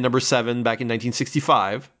since Hawkman number 7 back in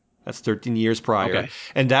 1965. That's 13 years prior. Okay.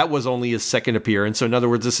 And that was only his second appearance. So in other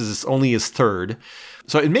words, this is only his third.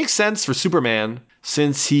 So it makes sense for Superman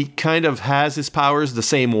since he kind of has his powers the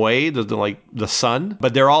same way, like the sun,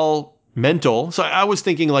 but they're all mental. So I was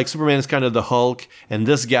thinking like Superman is kind of the Hulk and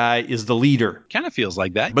this guy is the leader. Kind of feels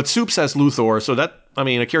like that. But Soups has Luthor, so that, I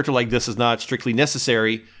mean, a character like this is not strictly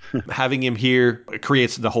necessary. Having him here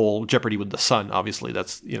creates the whole jeopardy with the sun. Obviously,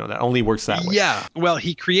 that's, you know, that only works that way. Yeah. Well,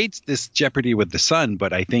 he creates this jeopardy with the sun,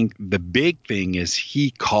 but I think the big thing is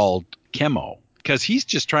he called Chemo because he's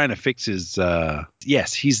just trying to fix his,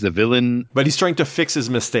 yes, he's the villain. But he's trying to fix his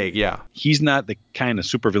mistake, yeah. He's not the kind of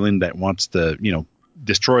supervillain that wants to, you know,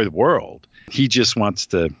 destroy the world. He just wants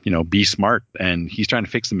to, you know, be smart, and he's trying to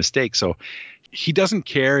fix the mistake. So he doesn't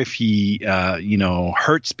care if he, you know,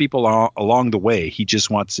 hurts people along the way. He just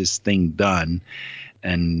wants this thing done,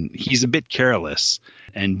 and he's a bit careless.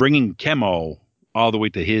 And bringing Chemo all the way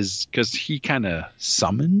to his, because he kind of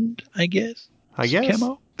summoned, I guess.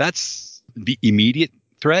 Chemo. That's the immediate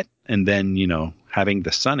threat, and then, you know, having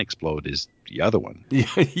the sun explode is the other one.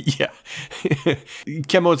 Yeah.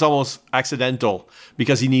 Chemo is almost accidental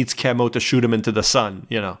because he needs Chemo to shoot him into the sun,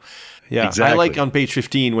 you know. Yeah, exactly. I like on page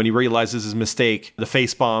 15 when he realizes his mistake, the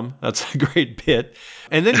face bomb. That's a great bit.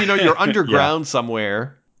 And then, you know, you're underground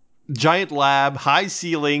somewhere, giant lab, high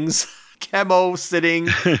ceilings, Chemo sitting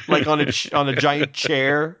like on a giant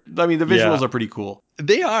chair. I mean, the visuals are pretty cool.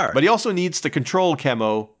 They are. But he also needs to control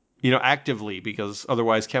Chemo, you know, actively, because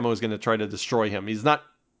otherwise Chemo is going to try to destroy him. He's not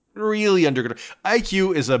really under control.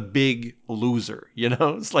 IQ is a big loser, you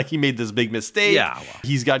know? It's like he made this big mistake. Yeah. Well.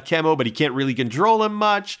 He's got Chemo, but he can't really control him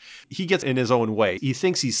much. He gets in his own way. He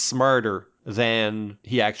thinks he's smarter than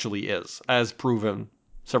he actually is, as proven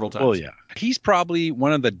several times. Well, yeah. He's probably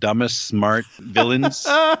one of the dumbest smart villains.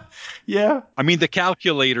 Yeah. I mean, the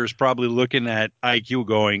calculator's probably looking at IQ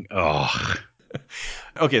going, oh.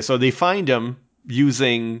 Okay, so they find him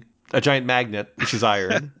using a giant magnet, which is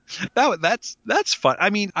iron. That's fun. I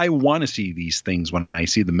mean, I want to see these things when I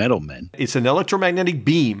see the Metal Men. It's an electromagnetic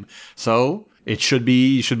beam, so you should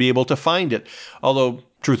be able to find it. Although,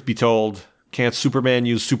 truth be told, can't Superman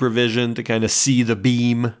use supervision to kind of see the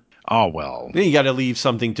beam? Oh, well. Then you got to leave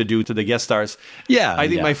something to do to the guest stars. Yeah. I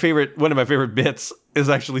think one of my favorite bits is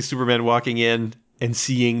actually Superman walking in and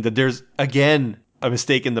seeing that there's, again, a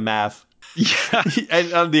mistake in the math. Yeah.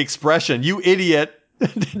 And on the expression, you idiot.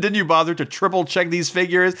 Didn't you bother to triple check these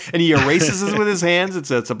figures? And he erases it with his hands.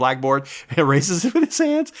 It's a blackboard. He erases it with his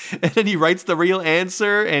hands. And then he writes the real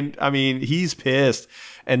answer. And I mean, he's pissed.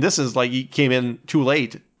 And this is like he came in too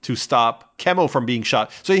late to stop Chemo from being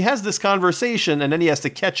shot. So he has this conversation and then he has to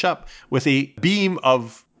catch up with a beam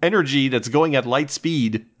of energy that's going at light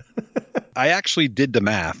speed. I actually did the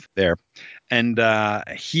math there. And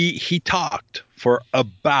he talked for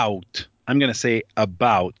about, I'm going to say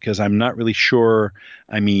about, because I'm not really sure,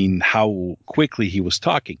 I mean, how quickly he was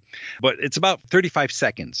talking. But it's about 35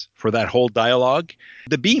 seconds for that whole dialogue.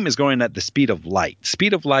 The beam is going at the speed of light.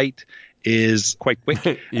 Speed of light is quite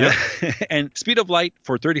quick. And speed of light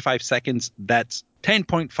for 35 seconds, that's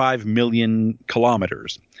 10.5 million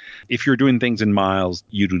kilometers. If you're doing things in miles,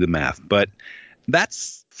 you do the math. But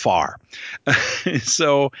that's far.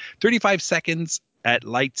 So 35 seconds at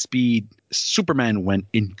light speed, Superman went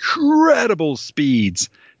incredible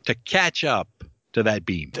speeds to catch up to that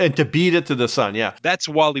beam. And to beat it to the sun, yeah. That's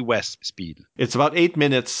Wally West speed. It's about 8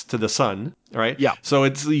 minutes to the sun, right? Yeah. So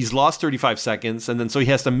he's lost 35 seconds, and then so he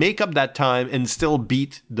has to make up that time and still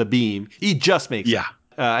beat the beam. He just makes it.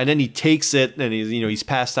 And then he takes it, and he's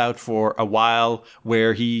passed out for a while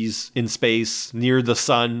where he's in space near the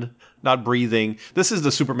sun, not breathing. This is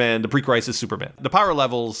the Superman, the pre-crisis Superman. The power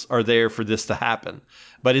levels are there for this to happen,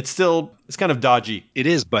 but it's kind of dodgy. It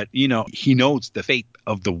is, but he knows the fate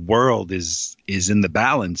of the world is in the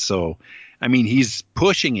balance. So, I mean, he's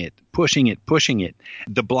pushing it.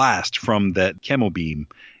 The blast from the Chemo beam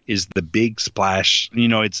is the big splash.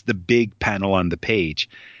 It's the big panel on the page.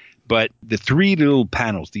 But the three little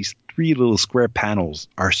panels, these three little square panels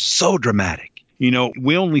are so dramatic.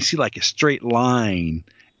 We only see like a straight line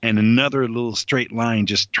and another little straight line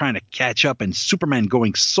just trying to catch up, and Superman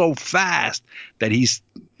going so fast that he's,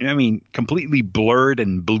 completely blurred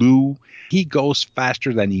and blue. He goes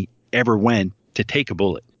faster than he ever went to take a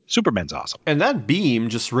bullet. Superman's awesome. And that beam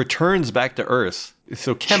just returns back to Earth.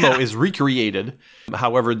 So Chemo is recreated.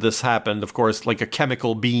 However this happened, of course, like a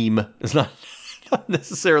chemical beam is not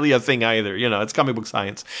necessarily a thing either. It's comic book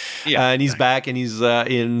science. Yeah, and he's back, and he's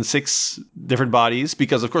in 6 different bodies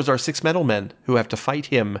because, of course, there are 6 Metal Men who have to fight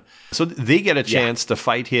him. So they get a chance to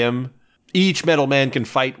fight him. Each Metal Man can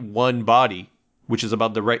fight one body. which is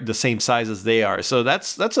about the same size as they are. So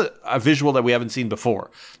that's a visual that we haven't seen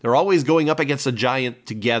before. They're always going up against a giant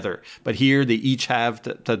together, but here they each have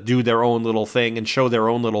to do their own little thing and show their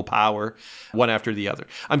own little power, one after the other.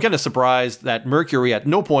 I'm kind of surprised that Mercury, at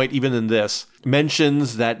no point, even in this,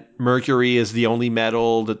 mentions that Mercury is the only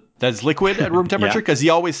metal that's liquid at room temperature, because he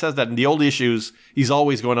always says that in the old issues. He's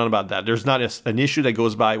always going on about that. There's not an issue that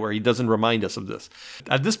goes by where he doesn't remind us of this.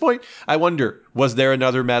 At this point, I wonder, was there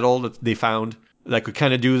another metal that they found that could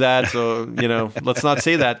kind of do that? So, let's not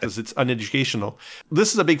say that because it's uneducational.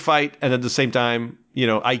 This is a big fight, and at the same time,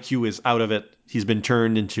 IQ is out of it. He's been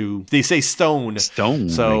turned into, they say, stone. Stone.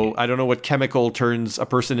 So I don't know what chemical turns a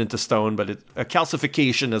person into stone, but a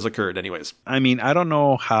calcification has occurred anyways. I mean, I don't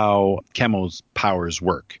know how Chemo's powers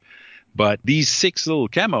work, but these 6 little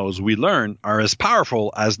Chemos we learn are as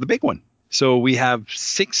powerful as the big one. So we have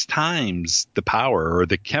 6 times the power, or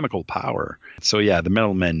the chemical power. So yeah, the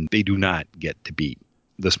Metal Men, they do not get to beat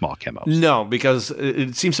the small Chemos. No, because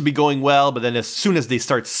it seems to be going well, but then as soon as they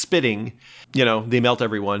start spitting, they melt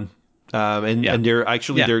everyone. And they're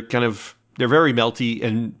actually, they're very melty,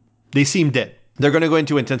 and they seem dead. They're going to go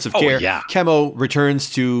into intensive care. Yeah. Chemo returns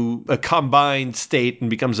to a combined state and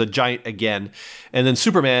becomes a giant again. And then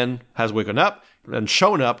Superman has woken up and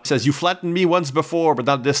shown up, says, "You flattened me once before, but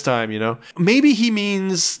not this time, Maybe he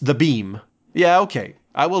means the beam. Yeah, okay.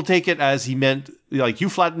 I will take it as he meant, like, you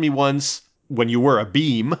flattened me once when you were a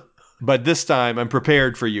beam, but this time I'm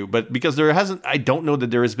prepared for you. But because I don't know that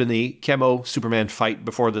there has been a Chemo Superman fight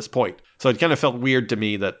before this point. So it kind of felt weird to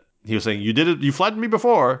me that he was saying, you flattened me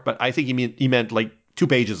before, but I think he meant like 2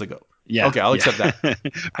 pages ago. Yeah. Okay, I'll accept that.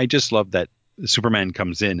 I just love that Superman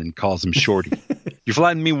comes in and calls him Shorty. You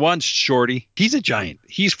flattened me once, Shorty. He's a giant.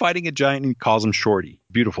 He's fighting a giant and calls him Shorty.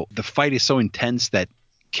 Beautiful. The fight is so intense that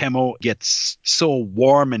Chemo gets so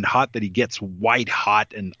warm and hot that he gets white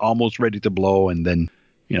hot and almost ready to blow. And then,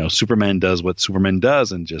 Superman does what Superman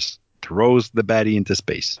does and just throws the baddie into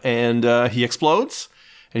space. And he explodes,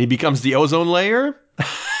 and he becomes the ozone layer,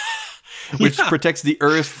 which protects the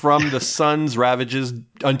Earth from the sun's ravages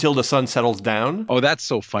until the sun settles down. Oh, that's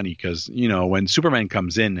so funny because, when Superman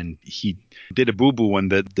comes in and he did a boo-boo on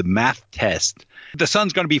the math test, the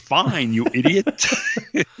sun's going to be fine, you idiot.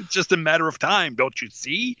 It's just a matter of time, don't you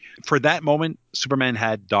see? For that moment, Superman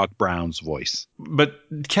had Doc Brown's voice. But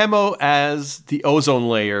Chemo as the ozone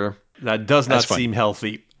layer, that does not seem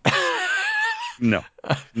healthy. No.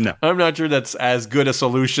 I'm not sure that's as good a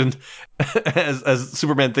solution as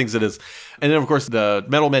Superman thinks it is. And then, of course, the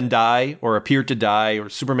Metal Men die or appear to die, or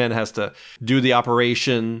Superman has to do the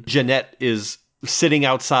operation. Jeanette is sitting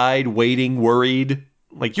outside, waiting, worried.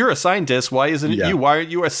 Like, you're a scientist. Why isn't it you? Why aren't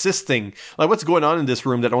you assisting? Like, what's going on in this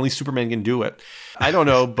room that only Superman can do it? I don't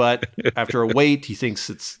know, but after a wait, he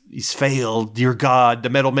thinks he's failed. Dear God, the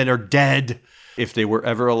Metal Men are dead. If they were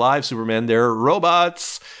ever alive, Superman, they're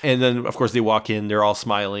robots. And then, of course, they walk in. They're all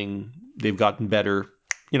smiling. They've gotten better,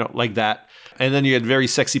 like that. And then you had very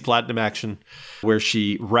sexy Platinum action where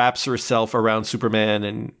she wraps herself around Superman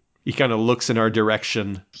and he kind of looks in our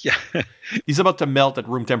direction. Yeah. He's about to melt at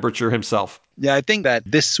room temperature himself. Yeah, I think that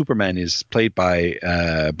this Superman is played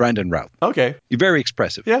by Brandon Routh. Okay. Very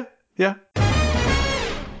expressive. Yeah.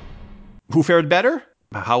 Who fared better?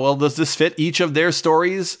 How well does this fit each of their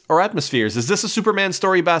stories or atmospheres? Is this a Superman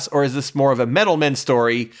story, Bass, or is this more of a Metal Men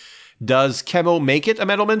story? Does Chemo make it a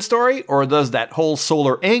Metal Men story, or does that whole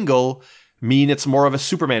solar angle mean it's more of a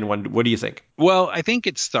Superman one? What do you think? Well, I think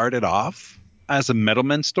it started off as a Metal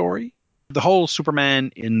Men story. The whole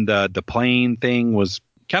Superman in the plane thing was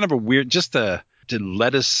kind of a weird, just to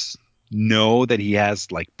let us know that he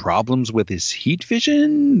has like problems with his heat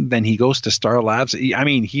vision. Then he goes to Star Labs. I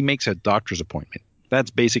mean, he makes a doctor's appointment. That's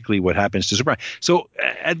basically what happens to Superman. So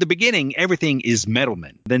at the beginning, everything is Metal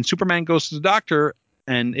Men. Then Superman goes to the doctor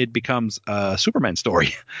and it becomes a Superman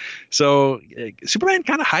story. So Superman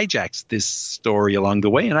kind of hijacks this story along the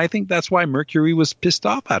way. And I think that's why Mercury was pissed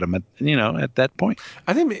off at him at that point.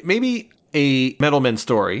 I think maybe a Metal Men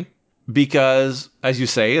story because, as you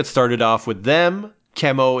say, it started off with them.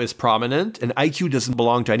 Chemo is prominent and IQ doesn't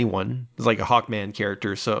belong to anyone. It's like a Hawkman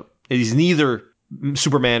character. So he's neither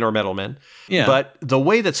Superman or Metal Men. Yeah. But the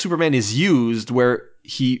way that Superman is used, where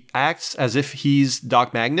he acts as if he's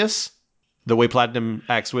Doc Magnus, the way Platinum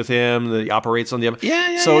acts with him, he operates on the...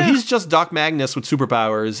 He's just Doc Magnus with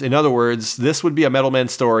superpowers. In other words, this would be a Metal Men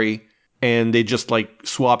story, and they just like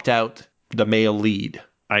swapped out the male lead.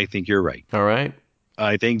 I think you're right. All right.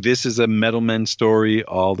 I think this is a Metal Men story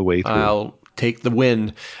all the way through. I'll take the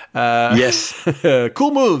win. Yes.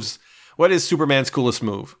 Cool moves. What is Superman's coolest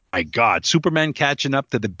move? My God, Superman catching up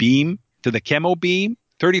to the beam, to the Chemo beam,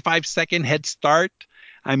 35-second head start.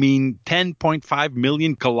 I mean, 10.5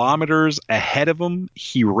 million kilometers ahead of him,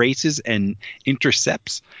 he races and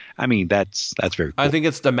intercepts. I mean, that's very cool. I think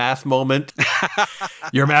it's the math moment.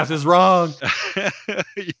 Your math is wrong.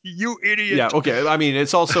 You idiot. Yeah, okay. I mean,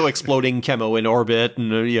 it's also exploding Chemo in orbit,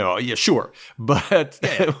 and yeah, sure. But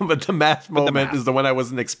but the math moment is the one I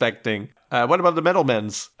wasn't expecting. What about the Metal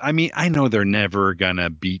Men's? I mean, I know they're never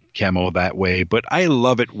gonna beat Chemo that way, but I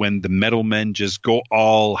love it when the Metal Men just go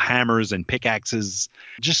all hammers and pickaxes.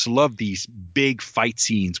 Just love these big fight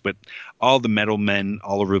scenes with all the Metal Men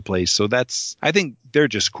all over the place. So I think they're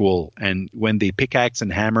just cool. And when they pickaxe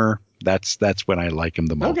and hammer, that's when I like them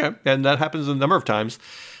the most. Okay, and that happens a number of times.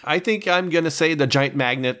 I think I'm going to say the giant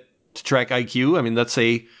magnet to track IQ. I mean, that's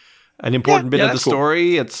an important bit of the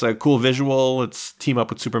story. Cool. It's a cool visual. It's team up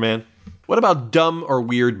with Superman. What about dumb or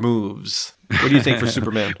weird moves? What do you think for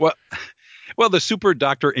Superman? Well, the super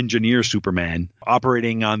doctor engineer Superman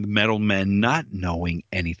operating on the Metal Men, not knowing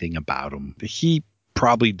anything about him. He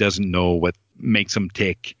probably doesn't know what makes him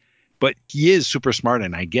tick. But he is super smart,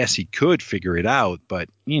 and I guess he could figure it out. But,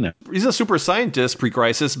 he's a super scientist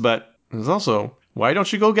pre-crisis, but there's also, why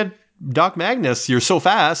don't you go get Doc Magnus? You're so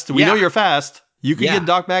fast. We know you're fast. You can get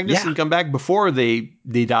Doc Magnus and come back before they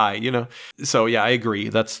die, So, yeah, I agree.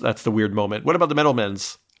 That's the weird moment. What about the Metal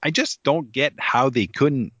Men's? I just don't get how they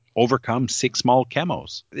couldn't overcome 6 small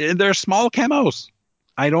chemos. They're small chemos.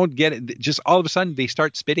 I don't get it. Just all of a sudden, they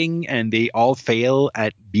start spitting, and they all fail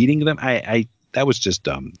at beating them. That was just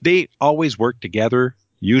dumb. They always work together,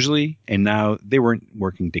 usually, and now they weren't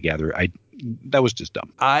working together. That was just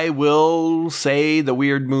dumb. I will say the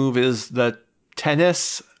weird move is the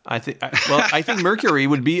tennis. I think Mercury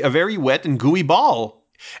would be a very wet and gooey ball.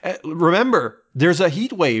 Remember, there's a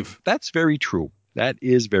heat wave. That's very true. That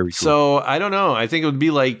is very true. So, I don't know. I think it would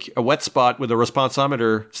be like a wet spot with a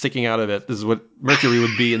responsometer sticking out of it. This is what Mercury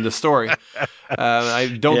would be in the story.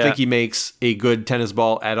 I don't think he makes a good tennis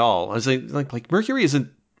ball at all. I was like Mercury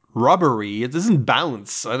isn't rubbery. It doesn't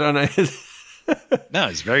bounce. I don't know. No,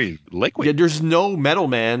 it's very liquid. Yeah, there's no Metal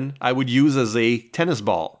Man I would use as a tennis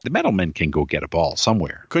ball. The Metal Men can go get a ball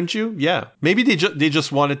somewhere. Couldn't you? Yeah. Maybe they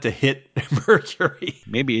just wanted to hit Mercury.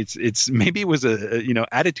 Maybe it was a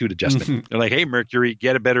attitude adjustment. They're like, hey, Mercury,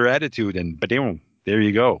 get a better attitude, and ba-dum, there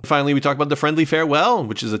you go. Finally, we talk about the Friendly Farewell,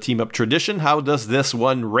 which is a team-up tradition. How does this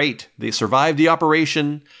one rate? They survived the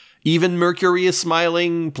operation. Even Mercury is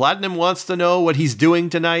smiling. Platinum wants to know what he's doing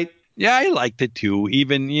tonight. Yeah, I liked it too.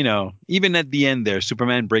 Even at the end there,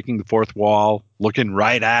 Superman breaking the fourth wall, looking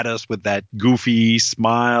right at us with that goofy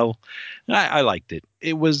smile. I liked it.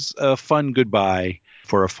 It was a fun goodbye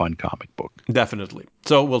for a fun comic book. Definitely.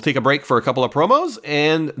 So we'll take a break for a couple of promos,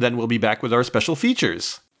 and then we'll be back with our special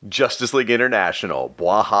features. Justice League International,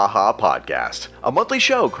 Bwahaha Podcast, a monthly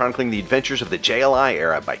show chronicling the adventures of the JLI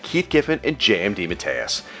era by Keith Giffen and J.M.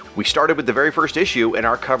 DeMatteis. We started with the very first issue, and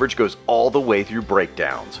our coverage goes all the way through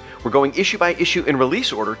breakdowns. We're going issue by issue in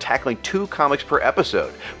release order, tackling 2 comics per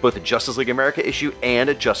episode, both a Justice League America issue and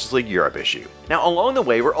a Justice League Europe issue. Now, along the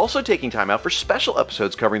way, we're also taking time out for special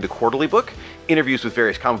episodes covering the quarterly book, interviews with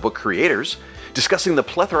various comic book creators, discussing the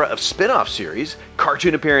plethora of spin-off series,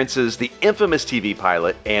 cartoon appearances, the infamous TV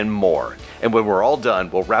pilot, and more. And when we're all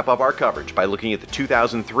done, we'll wrap up our coverage by looking at the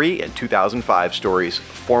 2003 and 2005 stories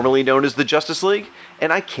formerly known as the Justice League,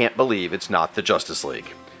 and I can't believe it's not the Justice League.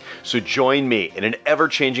 So join me in an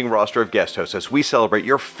ever-changing roster of guest hosts as we celebrate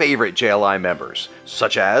your favorite JLI members,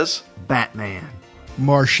 such as Batman,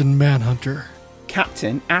 Martian Manhunter,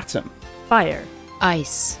 Captain Atom, Fire,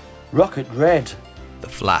 Ice, Rocket Red, The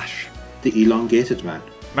Flash, The Elongated Man,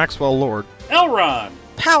 Maxwell Lord, Elron,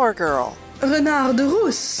 Power Girl, Renard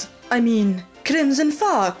Rousse, Crimson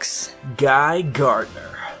Fox, Guy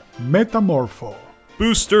Gardner, Metamorpho,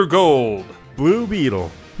 Booster Gold, Blue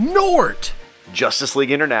Beetle, Nort. Justice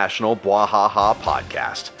League International Bwahaha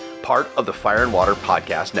Podcast, part of the Fire and Water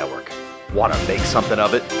Podcast Network. Want to make something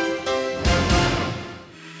of it?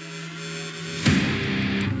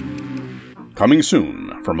 Coming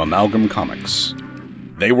soon from Amalgam Comics.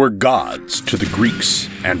 They were gods to the Greeks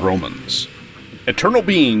and Romans, eternal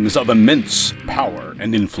beings of immense power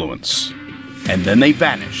and influence, and then they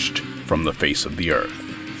vanished from the face of the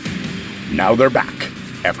earth. Now they're back,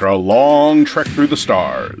 after a long trek through the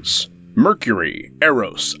stars. Mercury,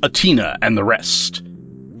 Eros, Athena, and the rest.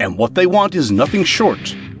 And what they want is nothing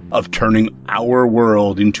short of turning our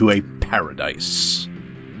world into a paradise.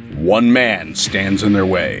 One man stands in their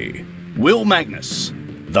way. Will Magnus,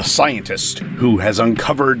 the scientist who has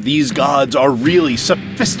uncovered these gods are really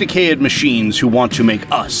sophisticated machines who want to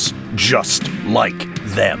make us just like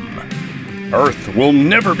them. Earth will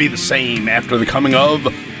never be the same after the coming of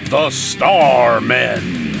the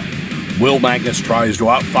Starmen. Will Magnus tries to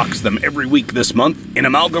outfox them every week this month in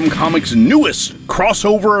Amalgam Comics' newest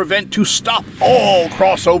crossover event to stop all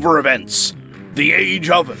crossover events. The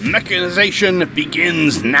age of mechanization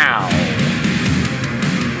begins now.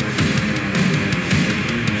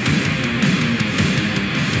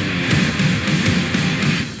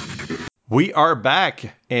 We are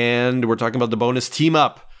back, and we're talking about the bonus Team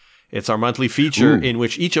Up. It's our monthly feature in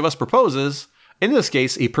which each of us proposes, in this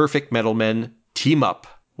case, a Perfect Metal Men team up.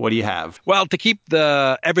 What do you have? Well, to keep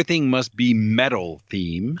the everything must be metal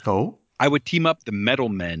theme, I would team up the Metal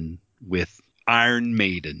Men with Iron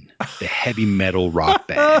Maiden, the heavy metal rock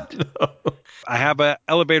band. I have an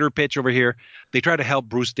elevator pitch over here. They try to help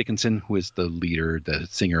Bruce Dickinson, who is the leader, the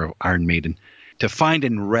singer of Iron Maiden, to find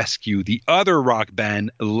and rescue the other rock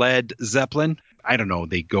band, Led Zeppelin. I don't know,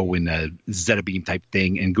 they go in a Zeta Beam type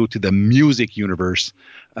thing and go to the music universe.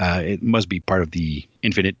 It must be part of the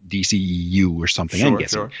Infinite DCEU or something, I'm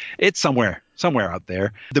guessing. Sure. It's somewhere out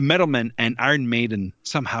there. The Metal Men and Iron Maiden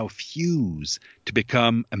somehow fuse to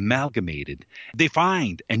become amalgamated. They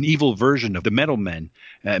find an evil version of the Metal Men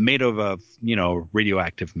made of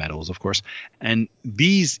radioactive metals, of course. And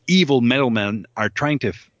these evil Metal Men are trying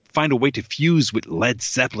to find a way to fuse with Led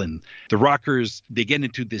Zeppelin. The rockers, they get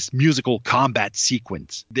into this musical combat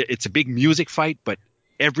sequence. It's a big music fight, but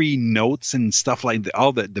every notes and stuff like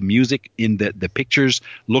all the music in the pictures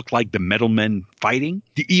look like the Metal Men fighting.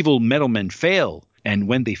 The evil Metal Men fail. And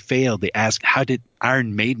when they fail, they ask, how did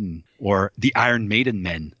Iron Maiden or the Iron Maiden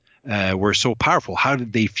men were so powerful? How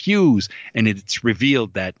did they fuse? And it's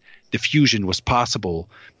revealed that the fusion was possible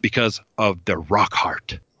because of the rock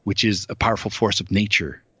heart, which is a powerful force of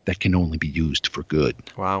nature that can only be used for good.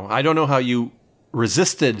 Wow. I don't know how you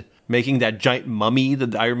resisted making that giant mummy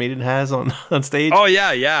that Iron Maiden has on stage. Oh,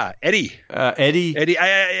 yeah. Eddie. Eddie.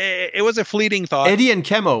 It was a fleeting thought. Eddie and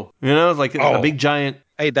Chemo, like a big giant.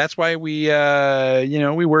 Hey, that's why we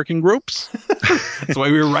work in groups. That's why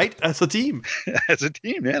we write as a team. As a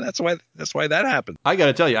team, yeah. That's why that happened. I got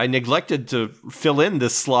to tell you, I neglected to fill in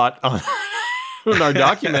this slot on in our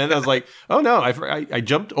document. I was like, oh no, I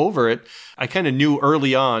jumped over it. I kind of knew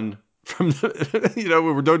early on from the,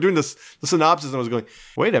 we were doing the synopsis, and I was going,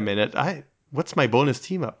 wait a minute, what's my bonus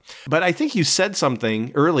team up? But I think you said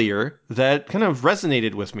something earlier that kind of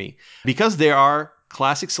resonated with me, because there are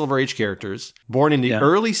classic Silver Age characters born in the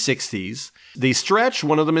early 60s. They stretch.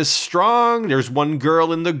 One of them is strong. There's one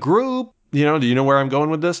girl in the group. Do you know where I'm going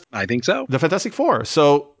with this? I think so. The Fantastic Four.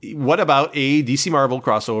 So what about a DC Marvel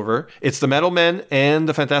crossover? It's the Metal Men and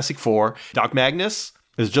the Fantastic Four. Doc Magnus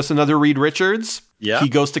is just another Reed Richards. Yeah. He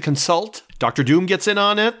goes to consult. Dr. Doom gets in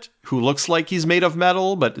on it, who looks like he's made of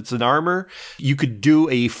metal, but it's an armor. You could do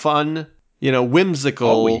a fun,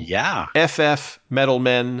 whimsical FF Metal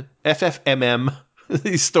Men, FFMM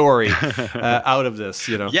story out of this,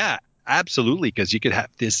 Yeah. Absolutely, because you could have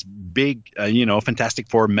this big, Fantastic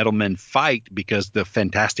Four Metal Men fight because the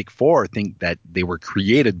Fantastic Four think that they were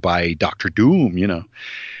created by Dr. Doom,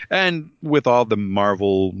 And with all the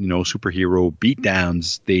Marvel, superhero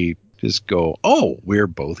beatdowns, they just go, oh, we're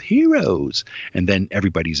both heroes. And then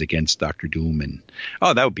everybody's against Dr. Doom. And,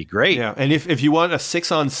 that would be great. Yeah, and if you want a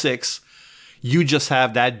 6-on-6, you just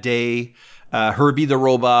have that day... Herbie the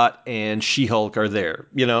robot and She-Hulk are there,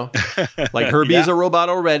 like Herbie is a robot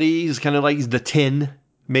already. He's kind of like he's the tin,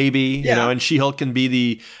 maybe, and She-Hulk can be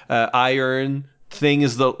the iron. Thing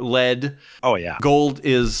is the lead. Oh, yeah. Gold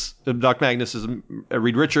is, Doc Magnus is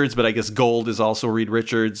Reed Richards, but I guess Gold is also Reed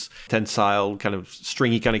Richards, tensile, kind of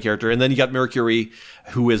stringy kind of character. And then you got Mercury,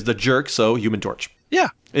 who is the jerk, so Human Torch. Yeah.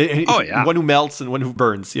 One who melts and one who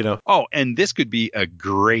burns, Oh, and this could be a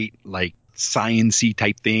great, science-y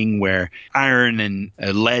type thing where iron and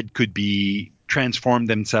lead could be transform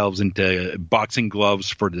themselves into boxing gloves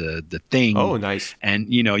for the thing. Oh, nice.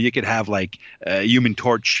 And, you could have Human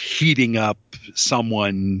Torch heating up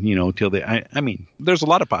someone, till they, I mean, there's a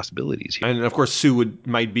lot of possibilities here. And of course, Sue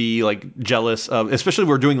might be jealous of, especially if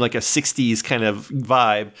we're doing a 60s kind of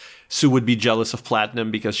vibe. Sue would be jealous of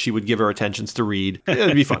Platinum because she would give her attentions to Reed.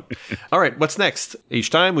 It'd be fun. All right, what's next? Each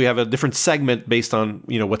time we have a different segment based on,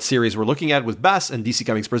 what series we're looking at with Bass and DC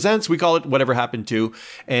Comics Presents. We call it Whatever Happened To.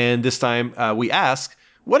 And this time we ask,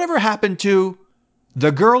 whatever happened to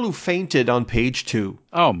the girl who fainted on page 2?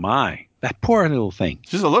 Oh, my. That poor little thing.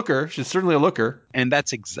 She's a looker. She's certainly a looker. And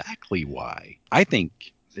that's exactly why I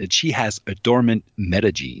think that she has a dormant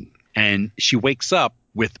metagene. And she wakes up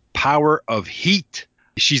with power of heat.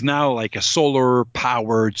 She's now like a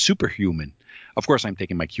solar-powered superhuman. Of course, I'm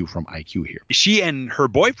taking my cue from IQ here. She and her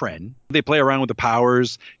boyfriend, they play around with the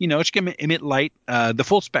powers. She can emit light, the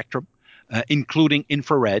full spectrum, including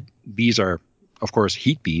infrared. These are of course,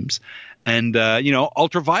 heat beams. And,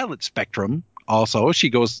 ultraviolet spectrum. Also, she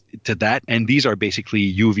goes to that, and these are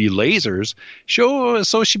basically UV lasers.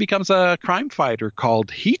 So she becomes a crime fighter called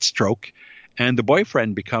Heatstroke, and the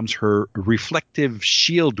boyfriend becomes her reflective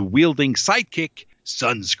shield-wielding sidekick,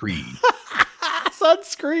 Sunscreen.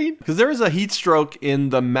 Sunscreen! Because there is a heat stroke in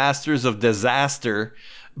the Masters of Disaster,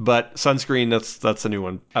 but Sunscreen, that's a new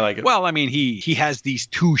one. I like it. Well, I mean, he has these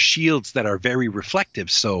two shields that are very reflective,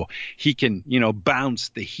 so he can, bounce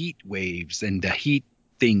the heat waves and the heat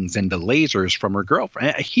things and the lasers from her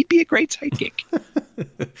girlfriend. He'd be a great sidekick.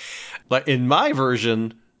 Like in my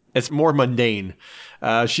version, it's more mundane.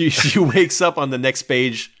 She wakes up on the next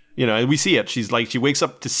page, and we see it. She wakes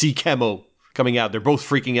up to see Chemo coming out. They're both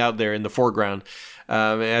freaking out there in the foreground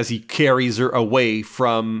as he carries her away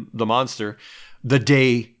from the monster. The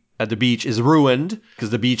day at the beach is ruined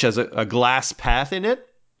because the beach has a glass path in it.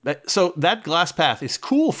 So that glass path is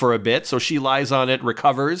cool for a bit. So she lies on it,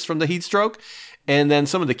 recovers from the heat stroke. And then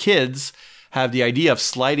some of the kids have the idea of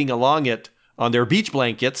sliding along it on their beach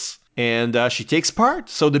blankets. And she takes part.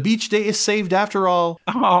 So the beach day is saved after all.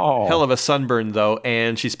 Oh. Hell of a sunburn, though.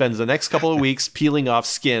 And she spends the next couple of weeks peeling off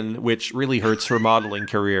skin, which really hurts her modeling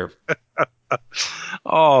career.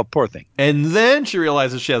 Oh, poor thing. And then she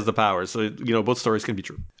realizes she has the power. So, both stories can be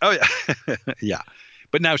true. Oh, yeah. Yeah.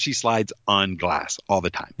 But now she slides on glass all the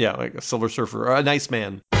time. Yeah, like a Silver Surfer or a nice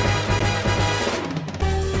man.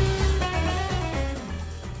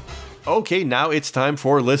 Okay, now it's time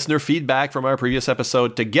for listener feedback from our previous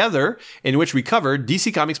episode Together, in which we covered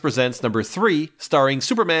DC Comics Presents number 3, starring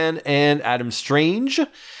Superman and Adam Strange.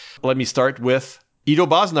 Let me start with Ido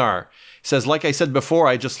Bosnar. He says, like I said before,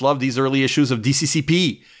 I just love these early issues of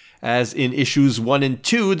DCCP. As in issues 1 and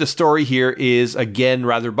 2, the story here is again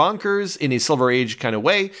rather bonkers in a Silver Age kind of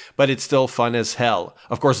way, but it's still fun as hell.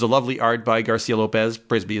 Of course, the lovely art by Garcia Lopez,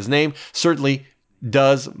 praise be his name, certainly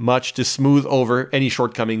does much to smooth over any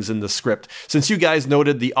shortcomings in the script. Since you guys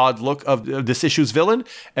noted the odd look of this issue's villain,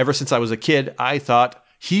 ever since I was a kid, I thought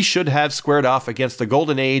he should have squared off against the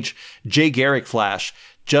Golden Age Jay Garrick Flash,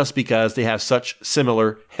 just because they have such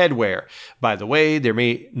similar headwear. By the way, there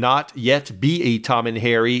may not yet be a Tom and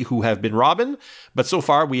Harry who have been Robin, but so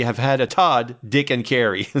far we have had a Todd, Dick, and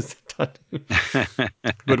Carrie.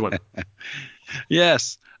 Good one.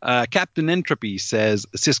 Yes. Captain Entropy says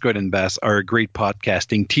Siskoid and Bass are a great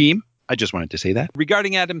podcasting team. I just wanted to say that.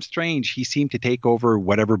 Regarding Adam Strange, he seemed to take over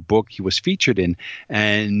whatever book he was featured in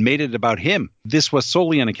and made it about him. This was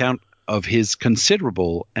solely on account of his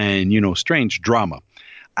considerable and, strange drama.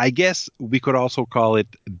 I guess we could also call it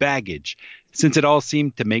baggage, since it all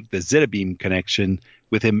seemed to make the Zeta Beam connection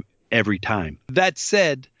with him every time. That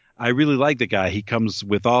said, I really like the guy. He comes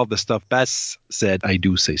with all the stuff Bass said. I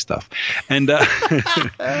do say stuff. And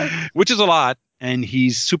which is a lot. And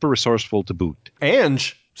he's super resourceful to boot.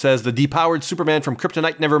 Ange says the depowered Superman from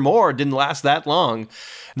Kryptonite Nevermore didn't last that long.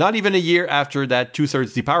 Not even a year after that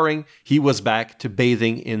 2/3 depowering, he was back to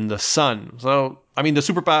bathing in the sun. So, I mean, the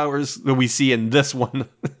superpowers that we see in this one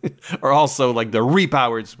are also like the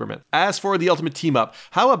repowered Superman. As for the ultimate team-up,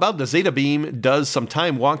 how about the Zeta Beam does some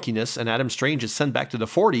time wonkiness and Adam Strange is sent back to the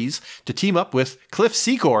 40s to team up with Cliff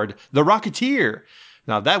Secord, the Rocketeer?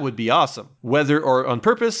 Now that would be awesome. Whether or on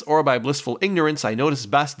purpose or by blissful ignorance, I noticed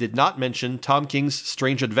Bass did not mention Tom King's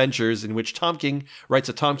Strange Adventures, in which Tom King writes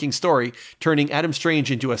a Tom King story, turning Adam Strange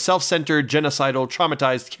into a self-centered, genocidal,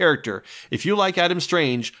 traumatized character. If you like Adam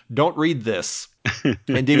Strange, don't read this.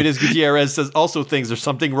 And David S. Gutierrez says also thinks there's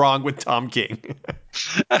something wrong with Tom King.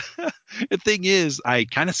 The thing is, I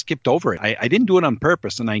kind of skipped over it. I didn't do it on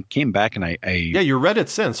purpose, and I came back and I Yeah, you read it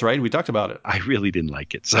since, right? We talked about it. I really didn't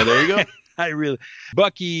like it. So there you go.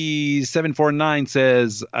 Bucky749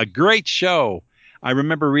 says, a great show. I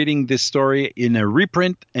remember reading this story in a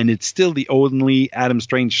reprint, and it's still the only Adam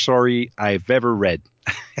Strange story I've ever read.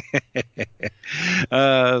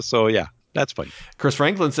 So yeah, that's funny. Chris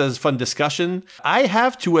Franklin says, fun discussion. I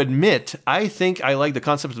have to admit, I think I like the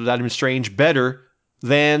concept of Adam Strange better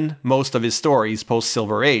than most of his stories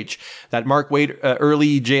post-Silver Age. That Mark Waid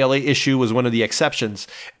early JLA issue was one of the exceptions.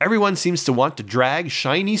 Everyone seems to want to drag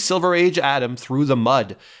shiny Silver Age Adam through the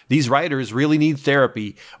mud. These writers really need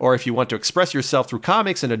therapy, or if you want to express yourself through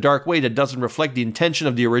comics in a dark way that doesn't reflect the intention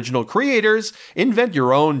of the original creators, invent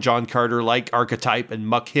your own John Carter-like archetype and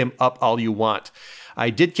muck him up all you want. I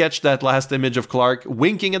did catch that last image of Clark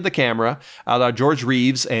winking at the camera, a la George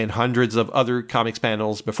Reeves and hundreds of other comics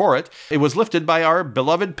panels before it. It was lifted by our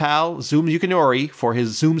beloved pal Zoom Yukinori for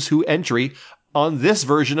his Zooms Who entry on this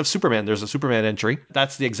version of Superman. There's a Superman entry.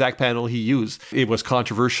 That's the exact panel he used. It was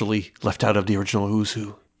controversially left out of the original Who's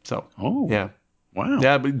Who. So, yeah. Wow.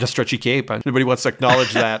 Yeah, but the stretchy cape. Nobody wants to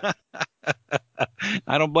acknowledge that.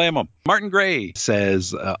 I don't blame him. Martin Gray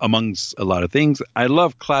says, amongst a lot of things, I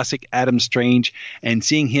love classic Adam Strange, and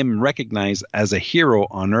seeing him recognized as a hero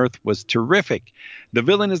on Earth was terrific. The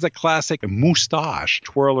villain is a classic moustache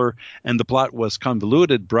twirler, and the plot was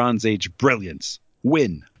convoluted Bronze Age brilliance.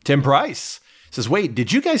 Win. Tim Price says, wait,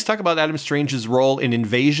 did you guys talk about Adam Strange's role in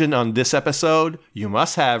Invasion on this episode? You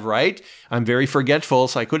must have, right? I'm very forgetful,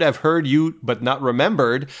 so I could have heard you but not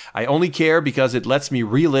remembered. I only care because it lets me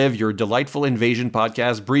relive your delightful Invasion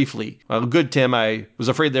podcast briefly. Well, good, Tim. I was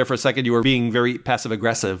afraid there for a second you were being very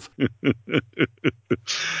passive-aggressive.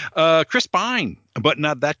 Chris Pine, but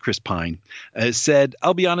not that Chris Pine, said,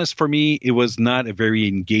 I'll be honest, for me, it was not a very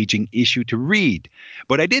engaging issue to read,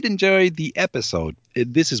 but I did enjoy the episode.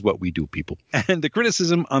 This is what we do, people. And the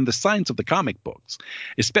criticism on the science of the comic books,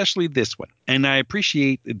 especially this one. And I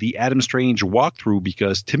appreciate the Adam Strange walkthrough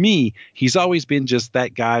because to me, he's always been just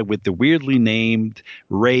that guy with the weirdly named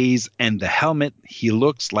rays and the helmet. He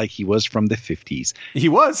looks like he was from the 50s. He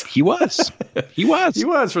was. He was. He was. He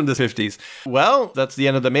was from the 50s. Well, that's the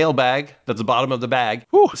end of the mailbag. That's the bottom of the bag.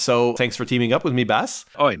 Whew. So thanks for teaming up with me, Bas.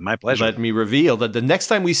 Oh, my pleasure. Let me reveal that the next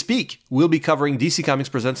time we speak, we'll be covering DC Comics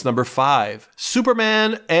Presents number 5, Superman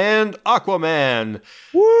and Aquaman.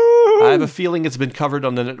 Woo! I have a feeling it's been covered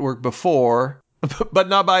on the network before, but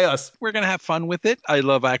not by us. We're going to have fun with it. I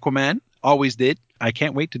love Aquaman. Always did. I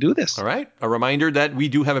can't wait to do this. All right. A reminder that we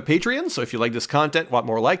do have a Patreon, so if you like this content, want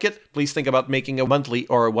more like it, please think about making a monthly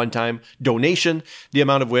or a one-time donation, the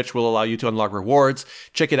amount of which will allow you to unlock rewards.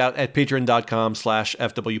 Check it out at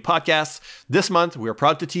patreon.com/FWPodcasts. This month, we are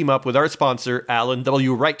proud to team up with our sponsor, Alan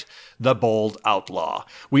W. Wright, the Bold Outlaw.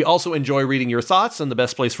 We also enjoy reading your thoughts, and the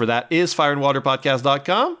best place for that is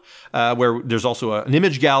fireandwaterpodcast.com, where there's also an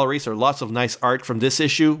image gallery, so lots of nice art from this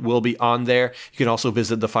issue will be on there. You can also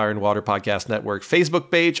visit the Fire and Water Podcast Network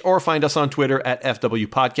Facebook page or find us on Twitter at FW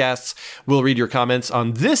Podcasts. We'll read your comments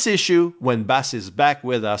on this issue when Bas is back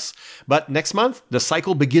with us. But next month, the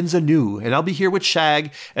cycle begins anew, and I'll be here with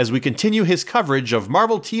Shag as we continue his coverage of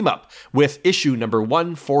Marvel Team Up with issue number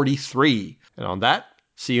 143. And on that,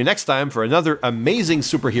 see you next time for another amazing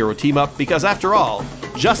superhero team up, because after all,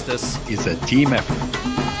 justice is a team effort.